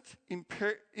present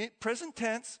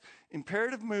tense,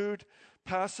 imperative mood,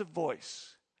 passive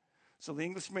voice. So the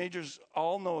English majors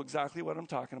all know exactly what I'm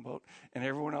talking about, and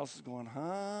everyone else is going,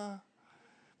 huh?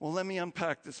 Well, let me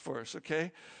unpack this for us,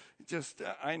 okay?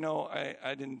 I know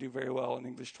I didn't do very well in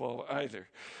English 12 either.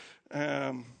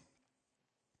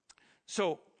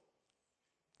 So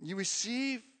you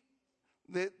receive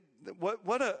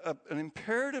an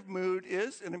imperative mood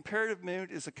is. An imperative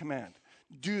mood is a command.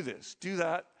 Do this, do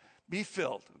that, be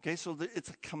filled. Okay, so it's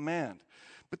a command.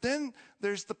 But then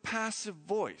there's the passive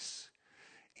voice.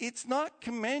 It's not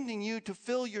commanding you to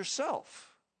fill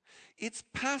yourself. It's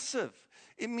passive.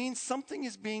 It means something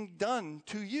is being done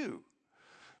to you.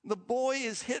 The boy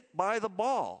is hit by the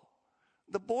ball.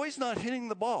 The boy's not hitting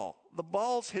the ball. The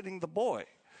ball's hitting the boy.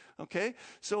 Okay?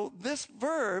 So this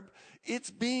verb,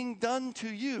 it's being done to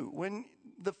you. When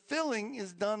the filling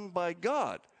is done by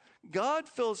God. God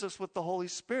fills us with the Holy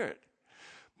Spirit.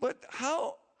 But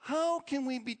how can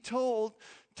we be told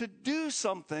to do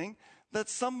something that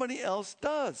somebody else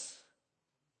does?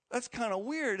 That's kind of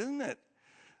weird, isn't it?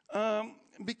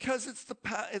 Because it's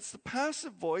the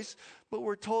passive voice, but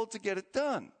we're told to get it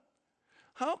done.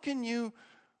 How can you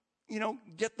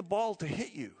get the ball to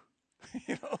hit you?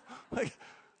 Like,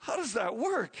 how does that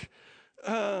work?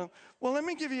 Well, let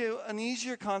me give you an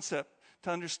easier concept to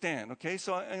understand, okay?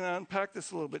 So I'm going to unpack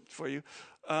this a little bit for you.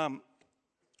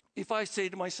 If I say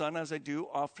to my son, as I do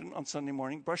often on Sunday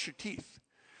morning, brush your teeth,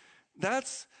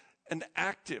 that's an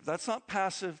active. That's not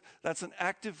passive. That's an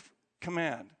active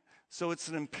command. So it's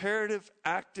an imperative,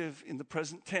 active in the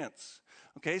present tense.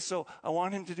 Okay, so I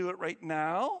want him to do it right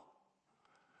now,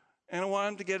 and I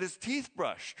want him to get his teeth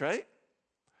brushed, right?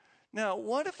 Now,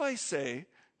 what if I say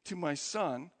to my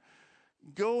son,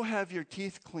 go have your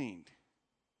teeth cleaned?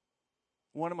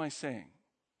 What am I saying?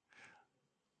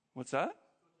 What's that?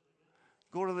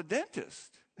 Go to the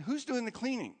dentist. Who's doing the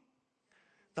cleaning?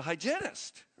 The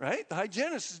hygienist, right? The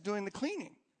hygienist is doing the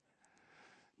cleaning.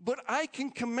 But I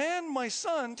can command my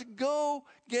son to go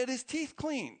get his teeth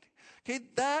cleaned. Okay,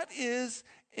 that is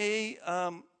a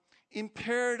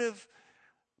imperative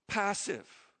passive,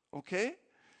 okay?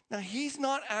 Now, he's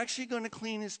not actually going to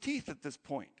clean his teeth at this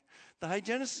point. The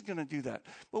hygienist is going to do that.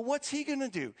 But what's he going to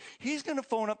do? He's going to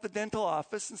phone up the dental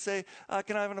office and say,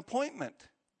 can I have an appointment?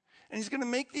 And he's going to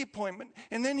make the appointment,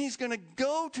 and then he's going to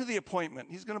go to the appointment.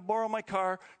 He's going to borrow my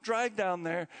car, drive down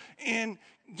there, and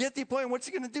get the appointment. What's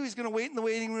he going to do? He's going to wait in the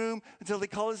waiting room until they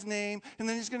call his name, and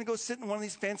then he's going to go sit in one of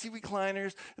these fancy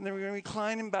recliners, and then we're going to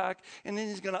recline him back, and then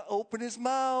he's going to open his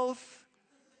mouth.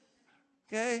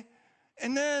 Okay?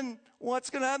 And then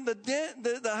what's going to happen?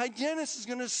 The hygienist is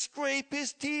going to scrape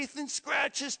his teeth and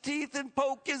scratch his teeth and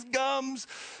poke his gums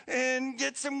and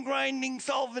get some grinding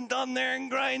solvent on there and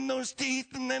grind those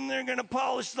teeth, and then they're going to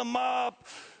polish them up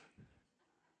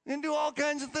and do all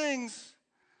kinds of things.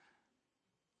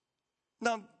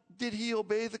 Now, did he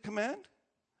obey the command?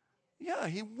 Yeah,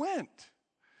 he went.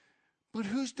 But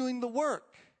who's doing the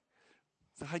work?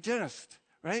 The hygienist.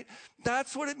 Right?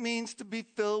 That's what it means to be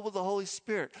filled with the Holy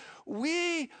Spirit.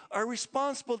 We are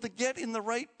responsible to get in the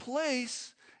right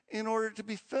place in order to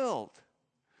be filled.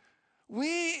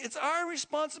 It's our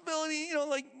responsibility,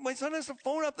 like my son has to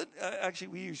phone up actually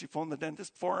we usually phone the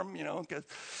dentist for him,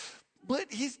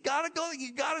 but he's got to go,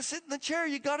 you got to sit in the chair,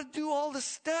 you got to do all the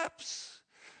steps.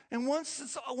 And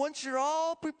once you're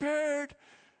all prepared,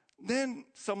 then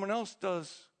someone else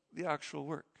does the actual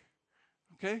work.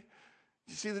 Okay?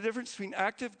 You see the difference between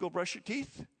active, go brush your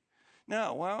teeth?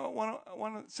 Now, I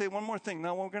want to say one more thing.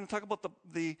 Now, we're going to talk about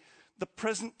the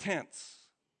present tense.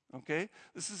 Okay?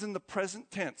 This is in the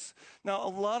present tense. Now, a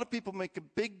lot of people make a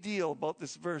big deal about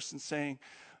this verse and saying,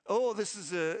 oh, this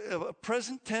is a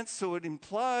present tense, so it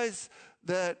implies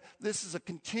that this is a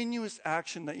continuous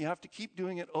action, that you have to keep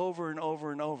doing it over and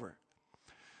over and over.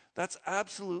 That's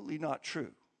absolutely not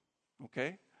true.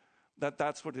 Okay?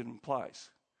 That's what it implies.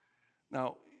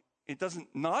 Now, it doesn't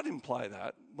not imply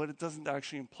that, but it doesn't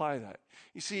actually imply that.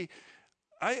 You see,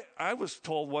 I was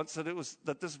told once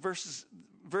that this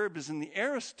verb is in the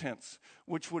aorist tense,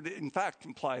 which would in fact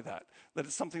imply that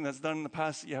it's something that's done in the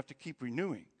past that you have to keep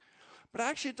renewing. But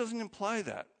actually it doesn't imply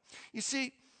that. You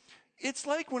see, it's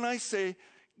like when I say,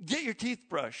 get your teeth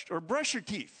brushed or brush your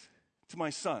teeth to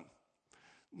my son.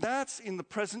 That's in the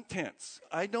present tense.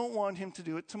 I don't want him to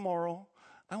do it tomorrow.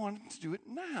 I want him to do it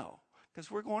now. Because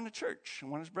we're going to church. I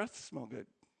want his breath to smell good,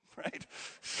 right?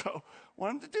 So I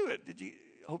want him to do it.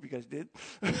 I hope you guys did.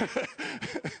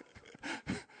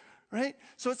 Right?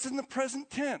 So it's in the present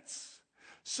tense.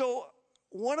 So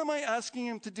what am I asking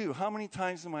him to do? How many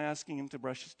times am I asking him to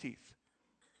brush his teeth?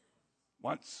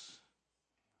 Once.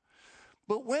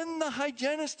 But when the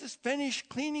hygienist is finished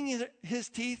cleaning his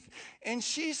teeth and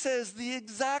she says the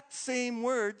exact same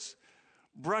words,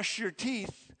 brush your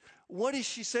teeth, what is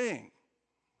she saying?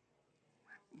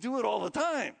 Do it all the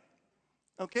time.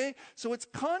 Okay? So it's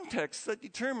context that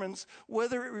determines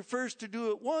whether it refers to do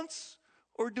it once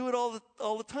or do it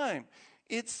all the time.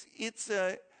 It's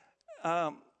a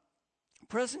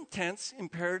present tense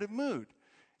imperative mood.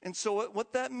 And so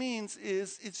what that means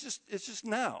is it's just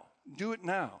now. Do it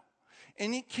now.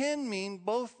 And it can mean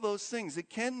both those things. It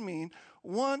can mean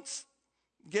once,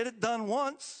 get it done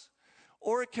once,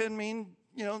 or it can mean,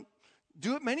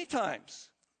 do it many times.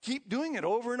 Keep doing it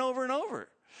over and over and over.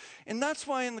 And that's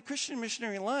why in the Christian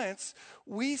Missionary Alliance,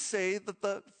 we say that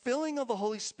the filling of the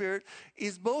Holy Spirit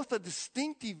is both a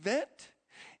distinct event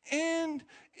and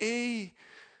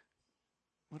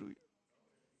what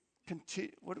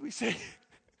do we say?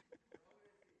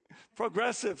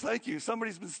 Progressive, thank you.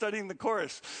 Somebody's been studying the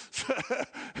chorus.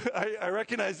 I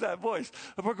recognize that voice.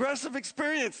 A progressive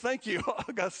experience, thank you,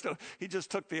 Augusto. He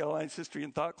just took the Alliance History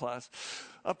and Thought class.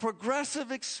 A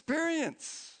progressive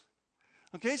experience.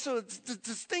 Okay, so it's a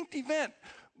distinct event.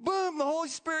 Boom, the Holy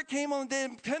Spirit came on the day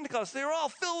of Pentecost. They were all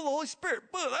filled with the Holy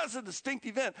Spirit. Boom, that's a distinct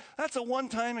event. That's a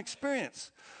one-time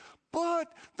experience.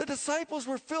 But the disciples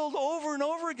were filled over and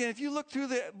over again. If you look through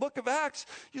the book of Acts,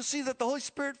 you'll see that the Holy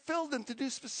Spirit filled them to do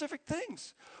specific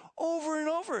things over and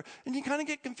over. And you kind of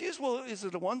get confused. Well, is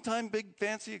it a one-time big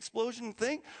fancy explosion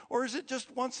thing, or is it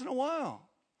just once in a while?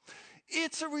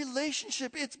 It's a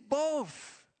relationship. It's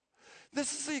both.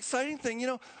 This is the exciting thing.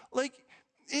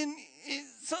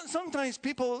 Sometimes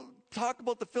people talk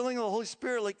about the filling of the Holy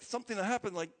Spirit like something that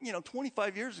happened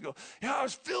 25 years ago. Yeah, I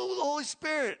was filled with the Holy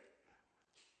Spirit.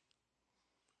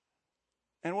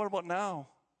 And what about now?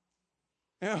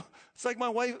 It's like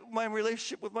my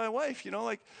relationship with my wife,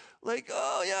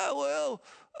 oh yeah, well,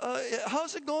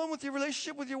 how's it going with your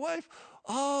relationship with your wife?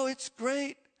 Oh, it's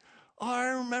great. Oh, I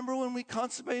remember when we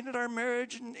consummated our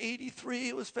marriage in 1983,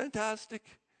 it was fantastic.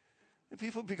 And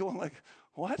people would be going like,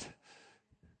 what?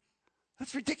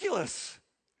 That's ridiculous.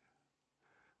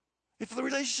 If the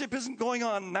relationship isn't going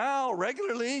on now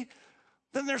regularly,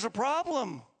 then there's a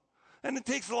problem. And it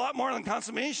takes a lot more than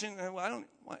consummation.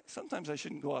 Sometimes I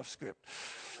shouldn't go off script.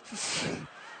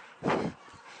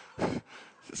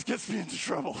 This gets me into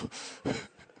trouble.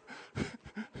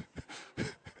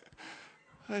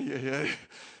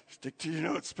 Stick to your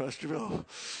notes, Pastor Bill.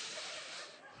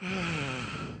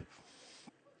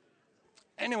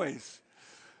 Anyways,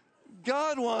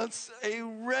 God wants a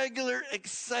regular,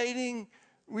 exciting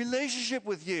relationship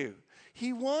with you.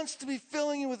 He wants to be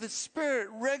filling you with His Spirit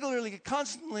regularly,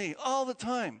 constantly, all the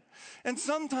time. And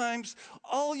sometimes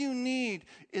all you need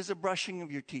is a brushing of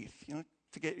your teeth,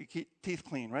 to get your teeth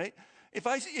clean, right?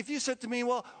 If you said to me,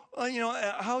 well,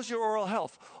 how's your oral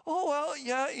health? Oh, well,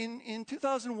 yeah, in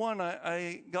 2001,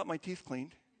 I got my teeth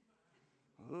cleaned.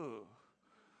 Oh,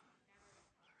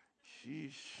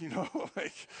 sheesh,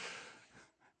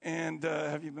 and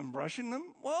have you been brushing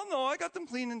them? Well, no, I got them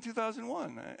cleaned in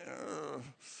 2001.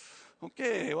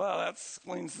 Okay, well, that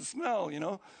explains the smell,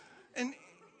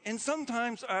 And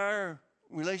sometimes our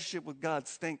relationship with God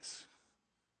stinks.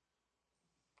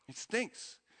 It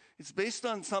stinks. It's based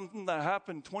on something that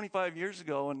happened 25 years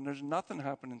ago, and there's nothing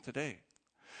happening today.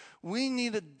 We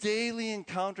need a daily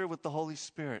encounter with the Holy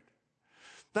Spirit.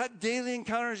 That daily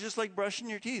encounter is just like brushing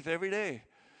your teeth every day.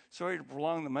 Sorry to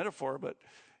prolong the metaphor, but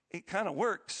it kind of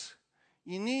works.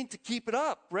 You need to keep it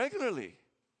up regularly.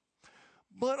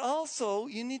 But also,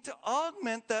 you need to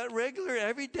augment that regular,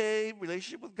 everyday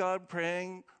relationship with God,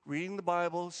 praying, reading the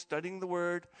Bible, studying the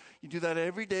Word. You do that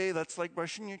every day. That's like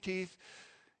brushing your teeth.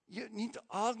 You need to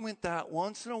augment that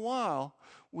once in a while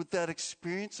with that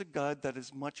experience of God that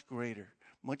is much greater,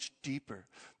 much deeper.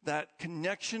 That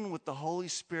connection with the Holy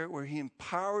Spirit where He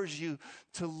empowers you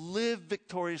to live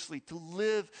victoriously, to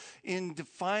live in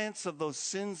defiance of those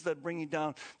sins that bring you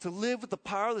down, to live with the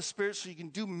power of the Spirit so you can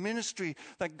do ministry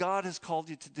that God has called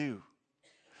you to do.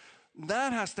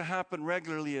 That has to happen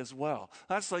regularly as well.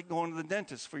 That's like going to the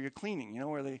dentist for your cleaning,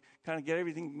 where they kind of get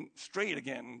everything straight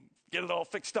again, get it all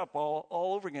fixed up all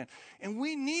over again. And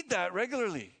we need that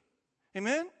regularly.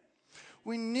 Amen?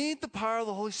 We need the power of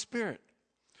the Holy Spirit.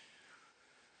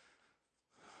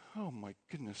 Oh my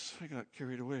goodness, I got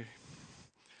carried away.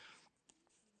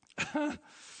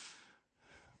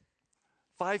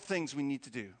 5 things we need to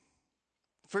do.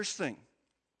 First thing,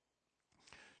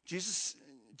 Jesus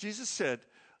said,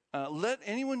 let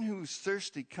anyone who is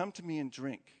thirsty come to me and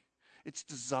drink. It's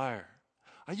desire.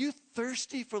 Are you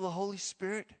thirsty for the Holy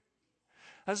Spirit?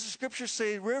 As the scriptures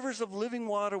say, rivers of living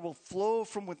water will flow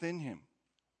from within him.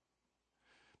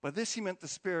 By this he meant the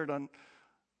Spirit on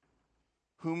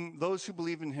whom those who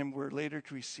believe in him were later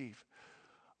to receive.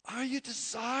 Are you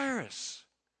desirous?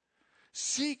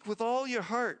 Seek with all your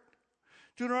heart.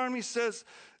 Deuteronomy says,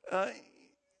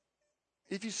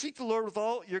 if you seek the Lord with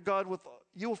all your God,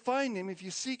 you will find him if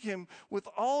you seek him with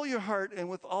all your heart and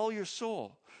with all your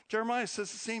soul. Jeremiah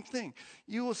says the same thing.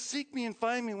 You will seek me and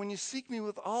find me when you seek me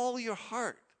with all your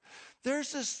heart.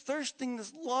 There's this thirsting,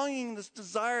 this longing, this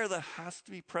desire that has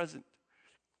to be present.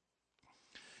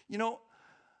 You know,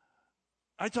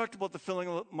 I talked about the filling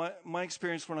of my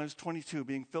experience when I was 22,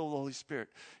 being filled with the Holy Spirit.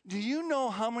 Do you know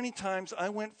how many times I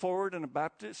went forward in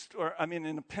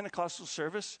in a Pentecostal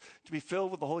service to be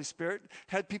filled with the Holy Spirit?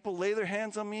 Had people lay their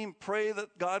hands on me and pray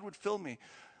that God would fill me.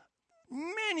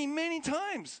 Many, many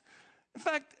times. In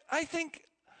fact, I think,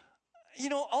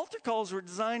 altar calls were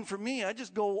designed for me. I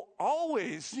just go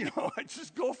always, I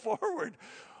just go forward.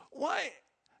 Why?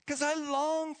 Because I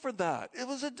long for that. It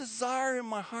was a desire in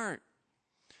my heart.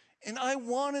 And I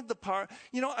wanted the power.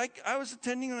 I was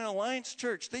attending an Alliance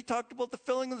church. They talked about the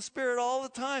filling of the Spirit all the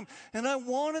time. And I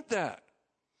wanted that.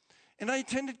 And I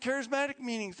attended charismatic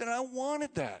meetings, and I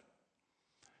wanted that.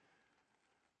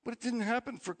 But it didn't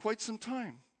happen for quite some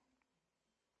time.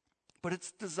 But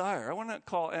it's desire. I want to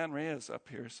call Ann Reyes up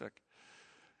here a sec.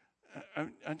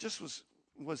 I just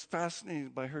was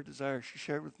fascinated by her desire. She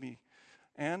shared with me.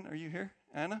 Ann, are you here?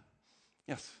 Anna?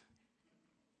 Yes.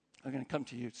 I'm going to come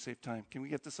to you to save time. Can we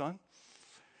get this on?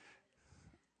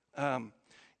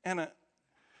 Anna,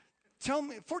 tell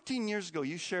me, 14 years ago,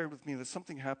 you shared with me that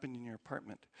something happened in your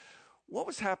apartment. What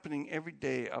was happening every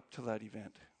day up to that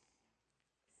event?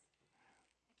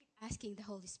 I keep asking the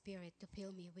Holy Spirit to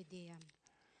fill me with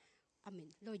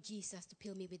Lord Jesus, to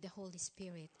fill me with the Holy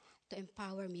Spirit, to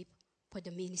empower me for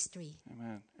the ministry.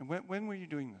 Amen. And when were you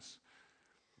doing this?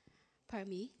 Pardon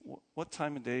me? What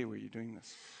time of day were you doing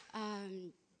this?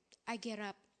 I get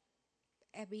up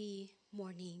every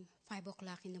morning, 5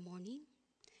 o'clock in the morning,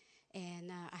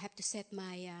 and I have to set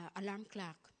my alarm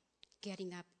clock,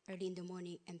 getting up early in the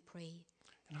morning and pray.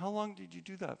 And how long did you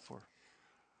do that for?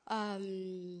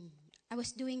 I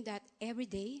was doing that every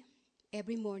day,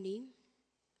 every morning,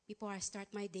 before I start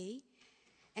my day.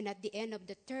 And at the end of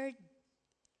the 3rd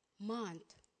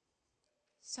month,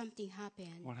 something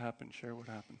happened. What happened? Share what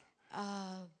happened.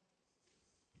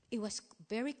 It was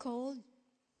very cold.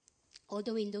 All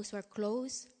the windows were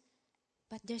closed,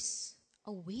 but there's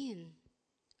a wind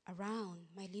around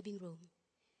my living room.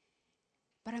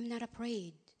 But I'm not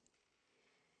afraid.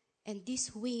 And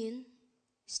this wind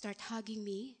started hugging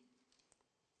me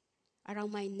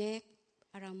around my neck,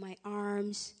 around my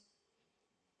arms.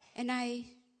 And I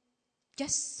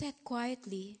just sat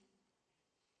quietly,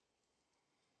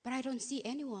 but I don't see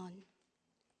anyone.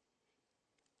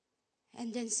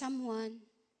 And then someone,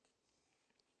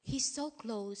 he's so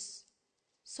close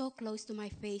to my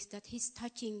face that he's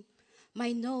touching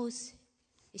my nose,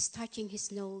 is touching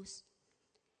his nose.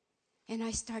 And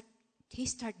he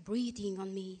start breathing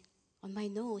on me, on my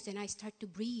nose, and I start to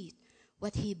breathe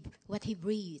what he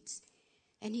breathes.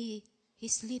 And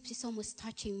his lips is almost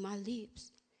touching my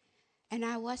lips. And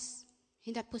I was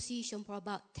in that position for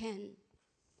about 10,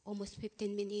 almost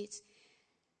 15 minutes.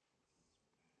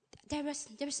 There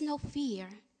was no fear.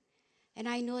 And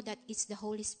I know that it's the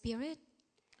Holy Spirit.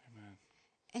 Amen.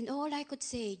 And all I could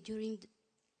say during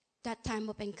that time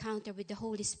of encounter with the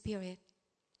Holy Spirit,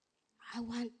 I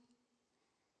want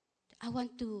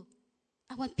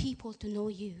people to know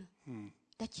you,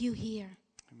 that you hear.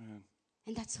 Amen.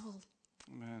 And that's all.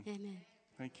 Amen. Amen.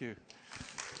 Thank you.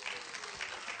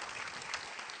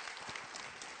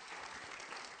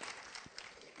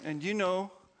 And you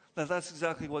know that that's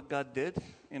exactly what God did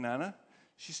in Anna.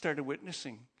 She started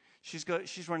witnessing.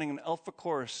 She's running an alpha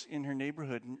course in her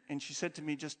neighborhood, and she said to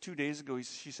me just 2 days ago,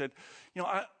 she said,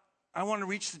 I want to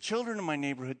reach the children in my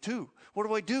neighborhood too. What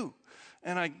do I do?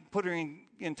 And I put her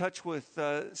in touch with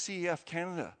CEF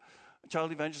Canada,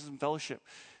 Child Evangelism Fellowship,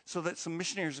 so that some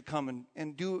missionaries would come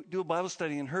and do a Bible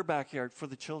study in her backyard for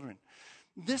the children.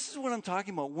 This is what I'm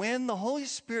talking about. When the Holy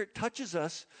Spirit touches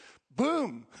us,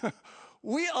 boom,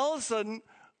 we all of a sudden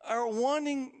are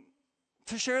wanting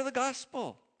to share the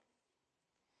gospel.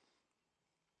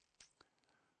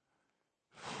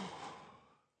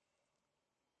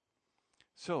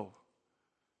 So,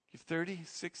 give 30,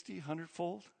 60,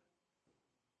 100-fold.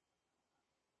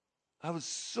 I was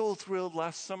so thrilled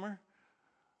last summer.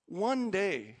 One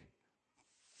day,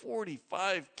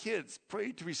 45 kids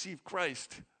prayed to receive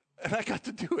Christ, and I got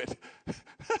to do it.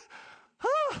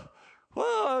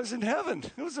 Well, I was in heaven.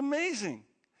 It was amazing.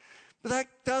 But that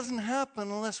doesn't happen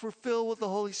unless we're filled with the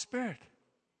Holy Spirit.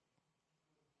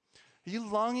 Are you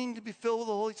longing to be filled with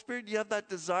the Holy Spirit? Do you have that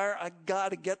desire? I got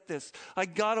to get this. I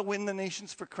got to win the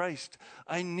nations for Christ.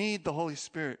 I need the Holy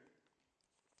Spirit.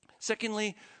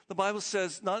 Secondly, the Bible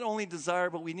says not only desire,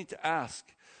 but we need to ask.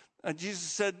 Jesus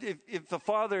said, if the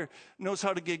Father knows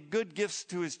how to give good gifts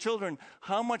to his children,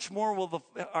 how much more will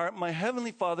my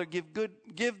heavenly Father give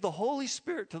the Holy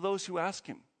Spirit to those who ask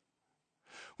him?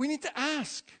 We need to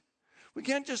ask. We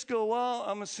can't just go, well,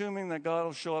 I'm assuming that God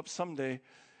will show up someday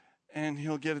and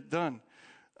he'll get it done.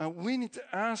 We need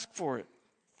to ask for it.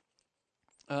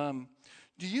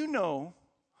 Do you know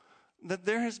that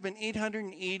there has been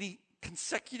 880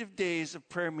 consecutive days of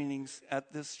prayer meetings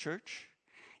at this church?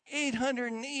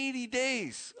 880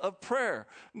 days of prayer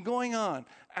going on,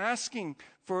 asking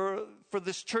for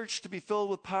this church to be filled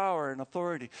with power and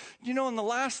authority. You know, in the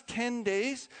last 10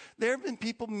 days, there have been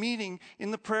people meeting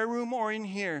in the prayer room or in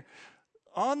here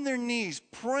on their knees,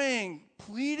 praying,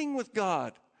 pleading with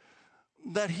God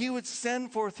that he would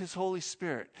send forth his Holy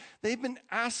Spirit. They've been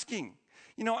asking.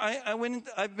 You know,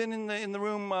 I've been in the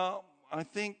room, I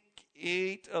think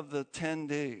 8 of the 10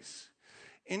 days.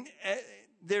 And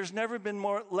there's never been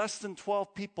less than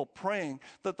 12 people praying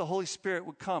that the Holy Spirit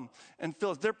would come and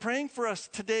fill us. They're praying for us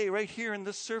today, right here in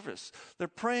this service. They're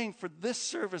praying for this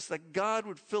service that God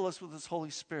would fill us with his Holy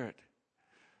Spirit.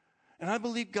 And I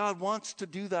believe God wants to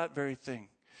do that very thing.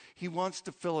 He wants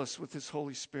to fill us with his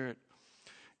Holy Spirit.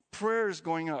 Prayer is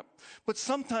going up. But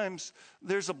sometimes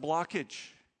there's a blockage.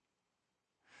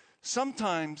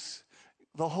 Sometimes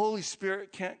the Holy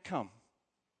Spirit can't come.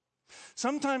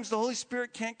 Sometimes the Holy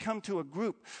Spirit can't come to a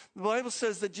group. The Bible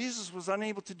says that Jesus was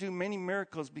unable to do many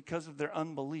miracles because of their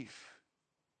unbelief.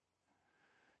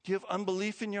 Do you have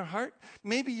unbelief in your heart?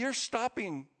 Maybe you're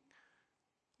stopping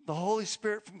the Holy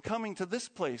Spirit from coming to this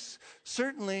place.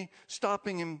 Certainly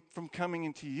stopping him from coming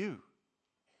into you.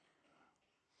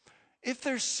 If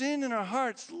there's sin in our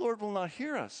hearts, the Lord will not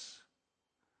hear us.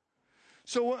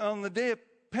 So on the day of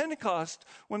Pentecost,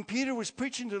 when Peter was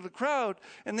preaching to the crowd,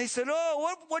 and they said,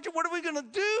 oh, what are we going to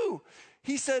do?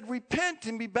 He said, repent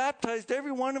and be baptized,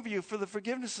 every one of you, for the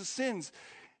forgiveness of sins.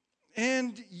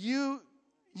 And you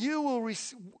will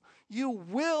receive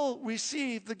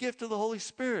the gift of the Holy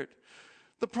Spirit.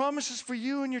 The promise is for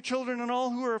you and your children and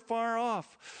all who are far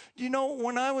off. Do you know,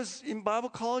 when I was in Bible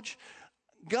college,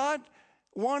 God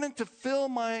wanted to fill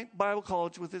my Bible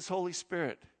college with his Holy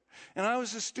Spirit. And I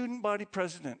was a student body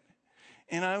president.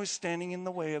 And I was standing in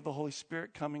the way of the Holy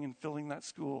Spirit coming and filling that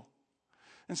school.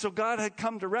 And so God had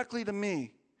come directly to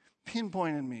me,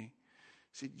 pinpointed me.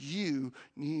 He said, you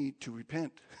need to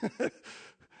repent.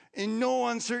 In no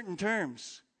uncertain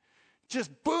terms.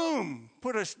 Just boom,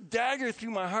 put a dagger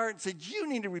through my heart and said, you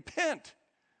need to repent.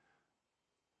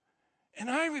 And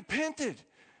I repented.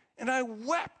 And I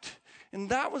wept. And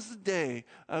that was the day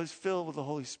I was filled with the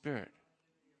Holy Spirit.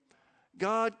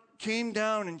 God came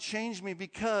down and changed me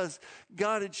because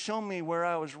God had shown me where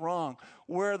I was wrong,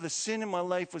 where the sin in my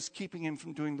life was keeping him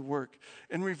from doing the work.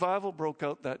 And revival broke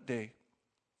out that day.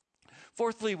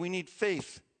 Fourthly, we need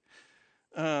faith.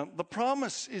 The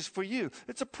promise is for you.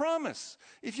 It's a promise.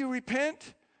 If you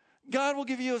repent, God will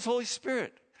give you his Holy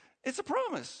Spirit. It's a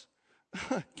promise.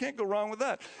 Can't go wrong with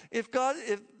that. If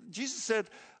Jesus said,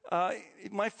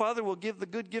 my Father will give the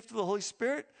good gift of the Holy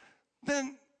Spirit,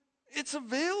 then it's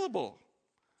available.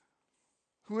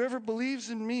 Whoever believes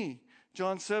in me,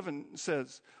 John 7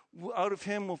 says, out of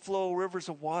him will flow rivers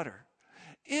of water.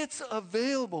 It's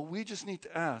available. We just need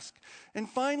to ask. And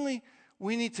finally,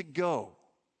 we need to go.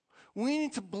 We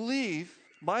need to believe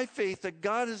by faith that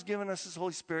God has given us his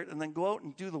Holy Spirit and then go out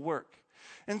and do the work.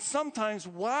 And sometimes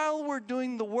while we're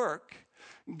doing the work,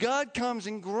 God comes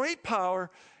in great power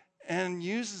and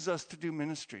uses us to do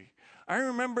ministry. I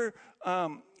remember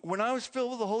when I was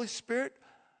filled with the Holy Spirit,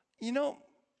 you know,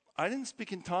 I didn't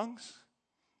speak in tongues.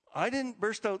 I didn't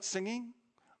burst out singing.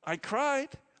 I cried.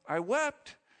 I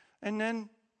wept. And then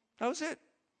that was it.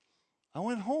 I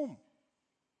went home.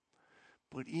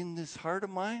 But in this heart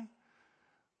of mine,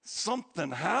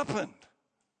 something happened.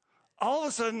 All of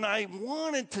a sudden, I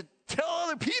wanted to tell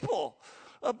other people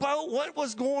about what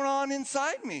was going on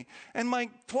inside me. And my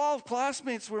 12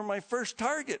 classmates were my first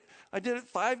target. I did it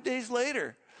 5 days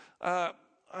later.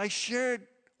 I shared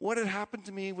what had happened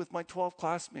to me with my 12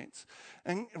 classmates.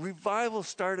 And revival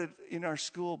started in our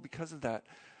school because of that.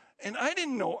 And I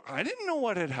didn't know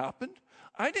what had happened.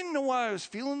 I didn't know why I was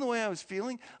feeling the way I was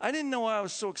feeling. I didn't know why I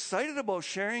was so excited about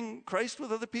sharing Christ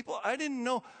with other people. I didn't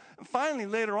know. And finally,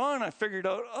 later on, I figured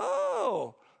out,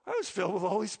 oh, I was filled with the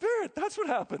Holy Spirit. That's what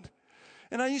happened.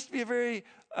 And I used to be a very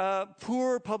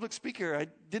poor public speaker. I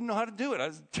didn't know how to do it. I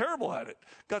was terrible at it.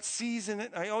 Got C's in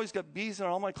it. I always got B's in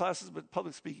all my classes, but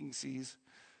public speaking C's.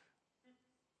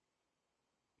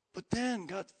 But then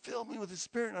God filled me with his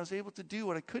Spirit, and I was able to do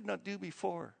what I could not do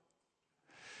before.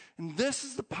 And this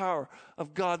is the power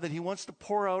of God that he wants to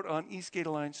pour out on Eastgate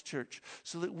Alliance Church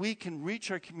so that we can reach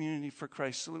our community for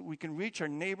Christ, so that we can reach our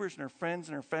neighbors and our friends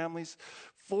and our families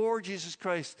for Jesus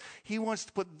Christ. He wants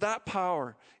to put that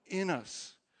power in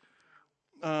us.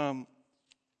 And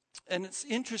it's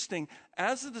interesting,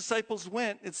 as the disciples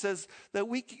went, it says that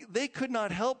they could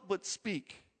not help but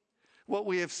speak what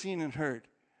we have seen and heard.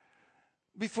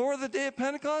 Before the day of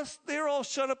Pentecost, they were all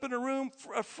shut up in a room,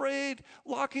 afraid,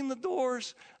 locking the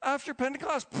doors. After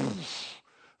Pentecost,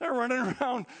 they're running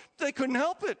around. They couldn't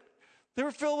help it. They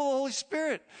were filled with the Holy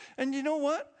Spirit. And you know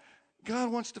what?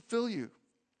 God wants to fill you.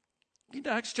 In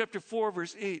Acts chapter 4,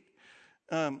 verse 8,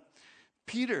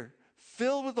 Peter,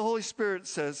 filled with the Holy Spirit,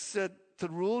 said to the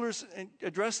rulers, and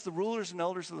addressed the rulers and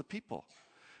elders of the people.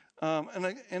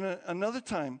 Another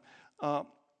time,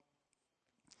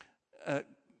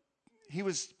 he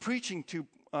was preaching to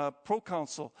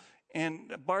proconsul,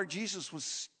 and Bar Jesus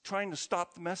was trying to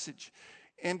stop the message.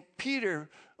 And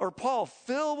Paul,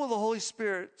 filled with the Holy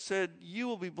Spirit, said, "You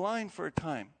will be blind for a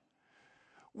time."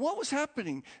 What was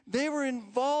happening? They were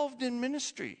involved in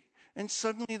ministry, and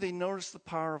suddenly they noticed the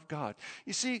power of God.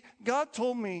 You see, God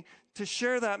told me to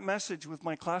share that message with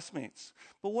my classmates.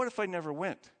 But what if I never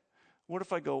went? What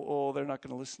if I go, "Oh, they're not going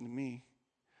to listen to me.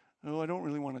 Oh, I don't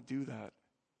really want to do that."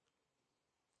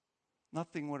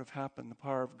 Nothing would have happened. The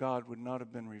power of God would not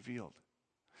have been revealed.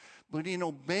 But in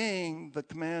obeying the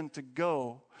command to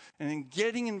go and in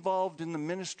getting involved in the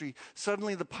ministry,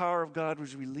 suddenly the power of God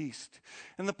was released.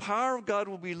 And the power of God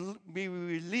will be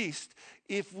released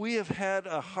if we have had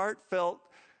a heartfelt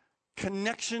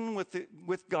connection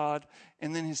with God,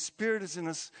 and then His Spirit is in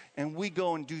us, and we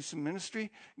go and do some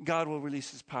ministry. God will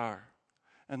release His power,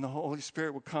 and the Holy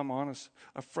Spirit will come on us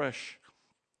afresh.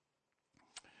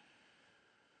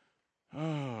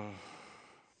 Oh.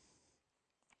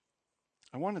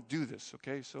 I want to do this,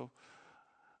 okay? So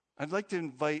I'd like to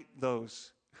invite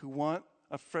those who want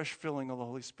a fresh filling of the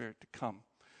Holy Spirit to come.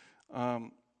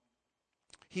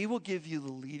 He will give you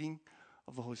the leading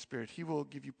of the Holy Spirit. He will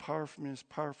give you power from His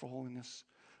power for holiness,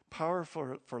 power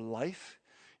for life.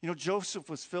 You know, Joseph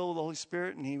was filled with the Holy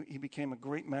Spirit, and he became a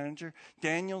great manager.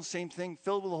 Daniel, same thing,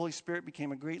 filled with the Holy Spirit,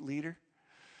 became a great leader.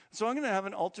 So I'm going to have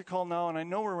an altar call now, and I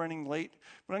know we're running late,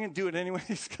 but I'm going to do it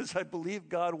anyways because I believe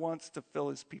God wants to fill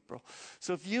His people.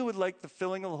 So if you would like the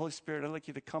filling of the Holy Spirit, I'd like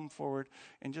you to come forward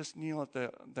and just kneel at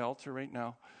the altar right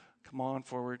now. Come on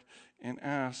forward and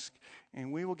ask,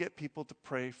 and we will get people to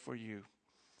pray for you.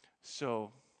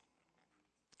 So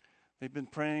they've been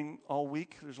praying all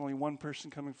week. There's only one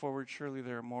person coming forward. Surely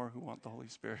there are more who want the Holy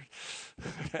Spirit.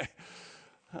 Okay.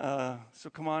 So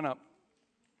come on up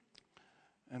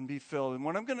and be filled. And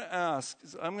what I'm going to ask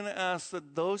is that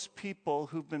those people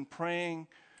who've been praying,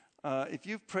 if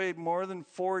you've prayed more than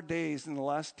 4 days in the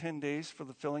last 10 days for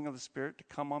the filling of the Spirit to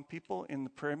come on people in the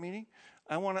prayer meeting,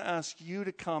 I want to ask you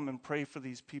to come and pray for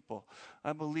these people.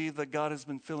 I believe that God has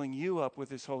been filling you up with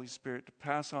His Holy Spirit to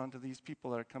pass on to these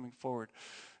people that are coming forward.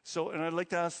 So, and I'd like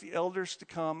to ask the elders to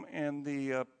come and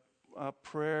the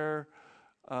prayer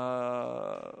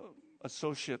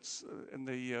associates and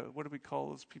the, what do we call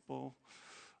those people?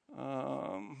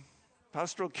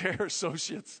 Pastoral care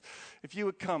associates, if you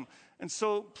would come. And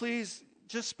so please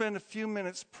just spend a few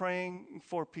minutes praying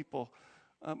for people,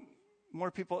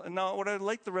 more people. And now what I'd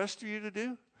like the rest of you to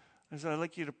do is I'd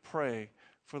like you to pray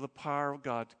for the power of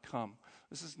God to come.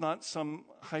 This is not some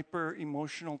hyper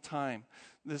emotional time.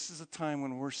 This is a time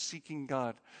when we're seeking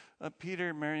God.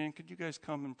 Peter, Marianne, could you guys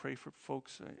come and pray for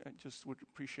folks? I just would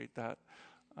appreciate that.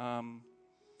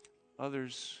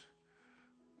 Others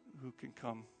who can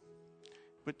come.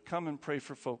 But come and pray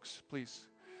for folks, please.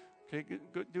 Okay,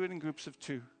 do it in groups of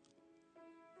 2.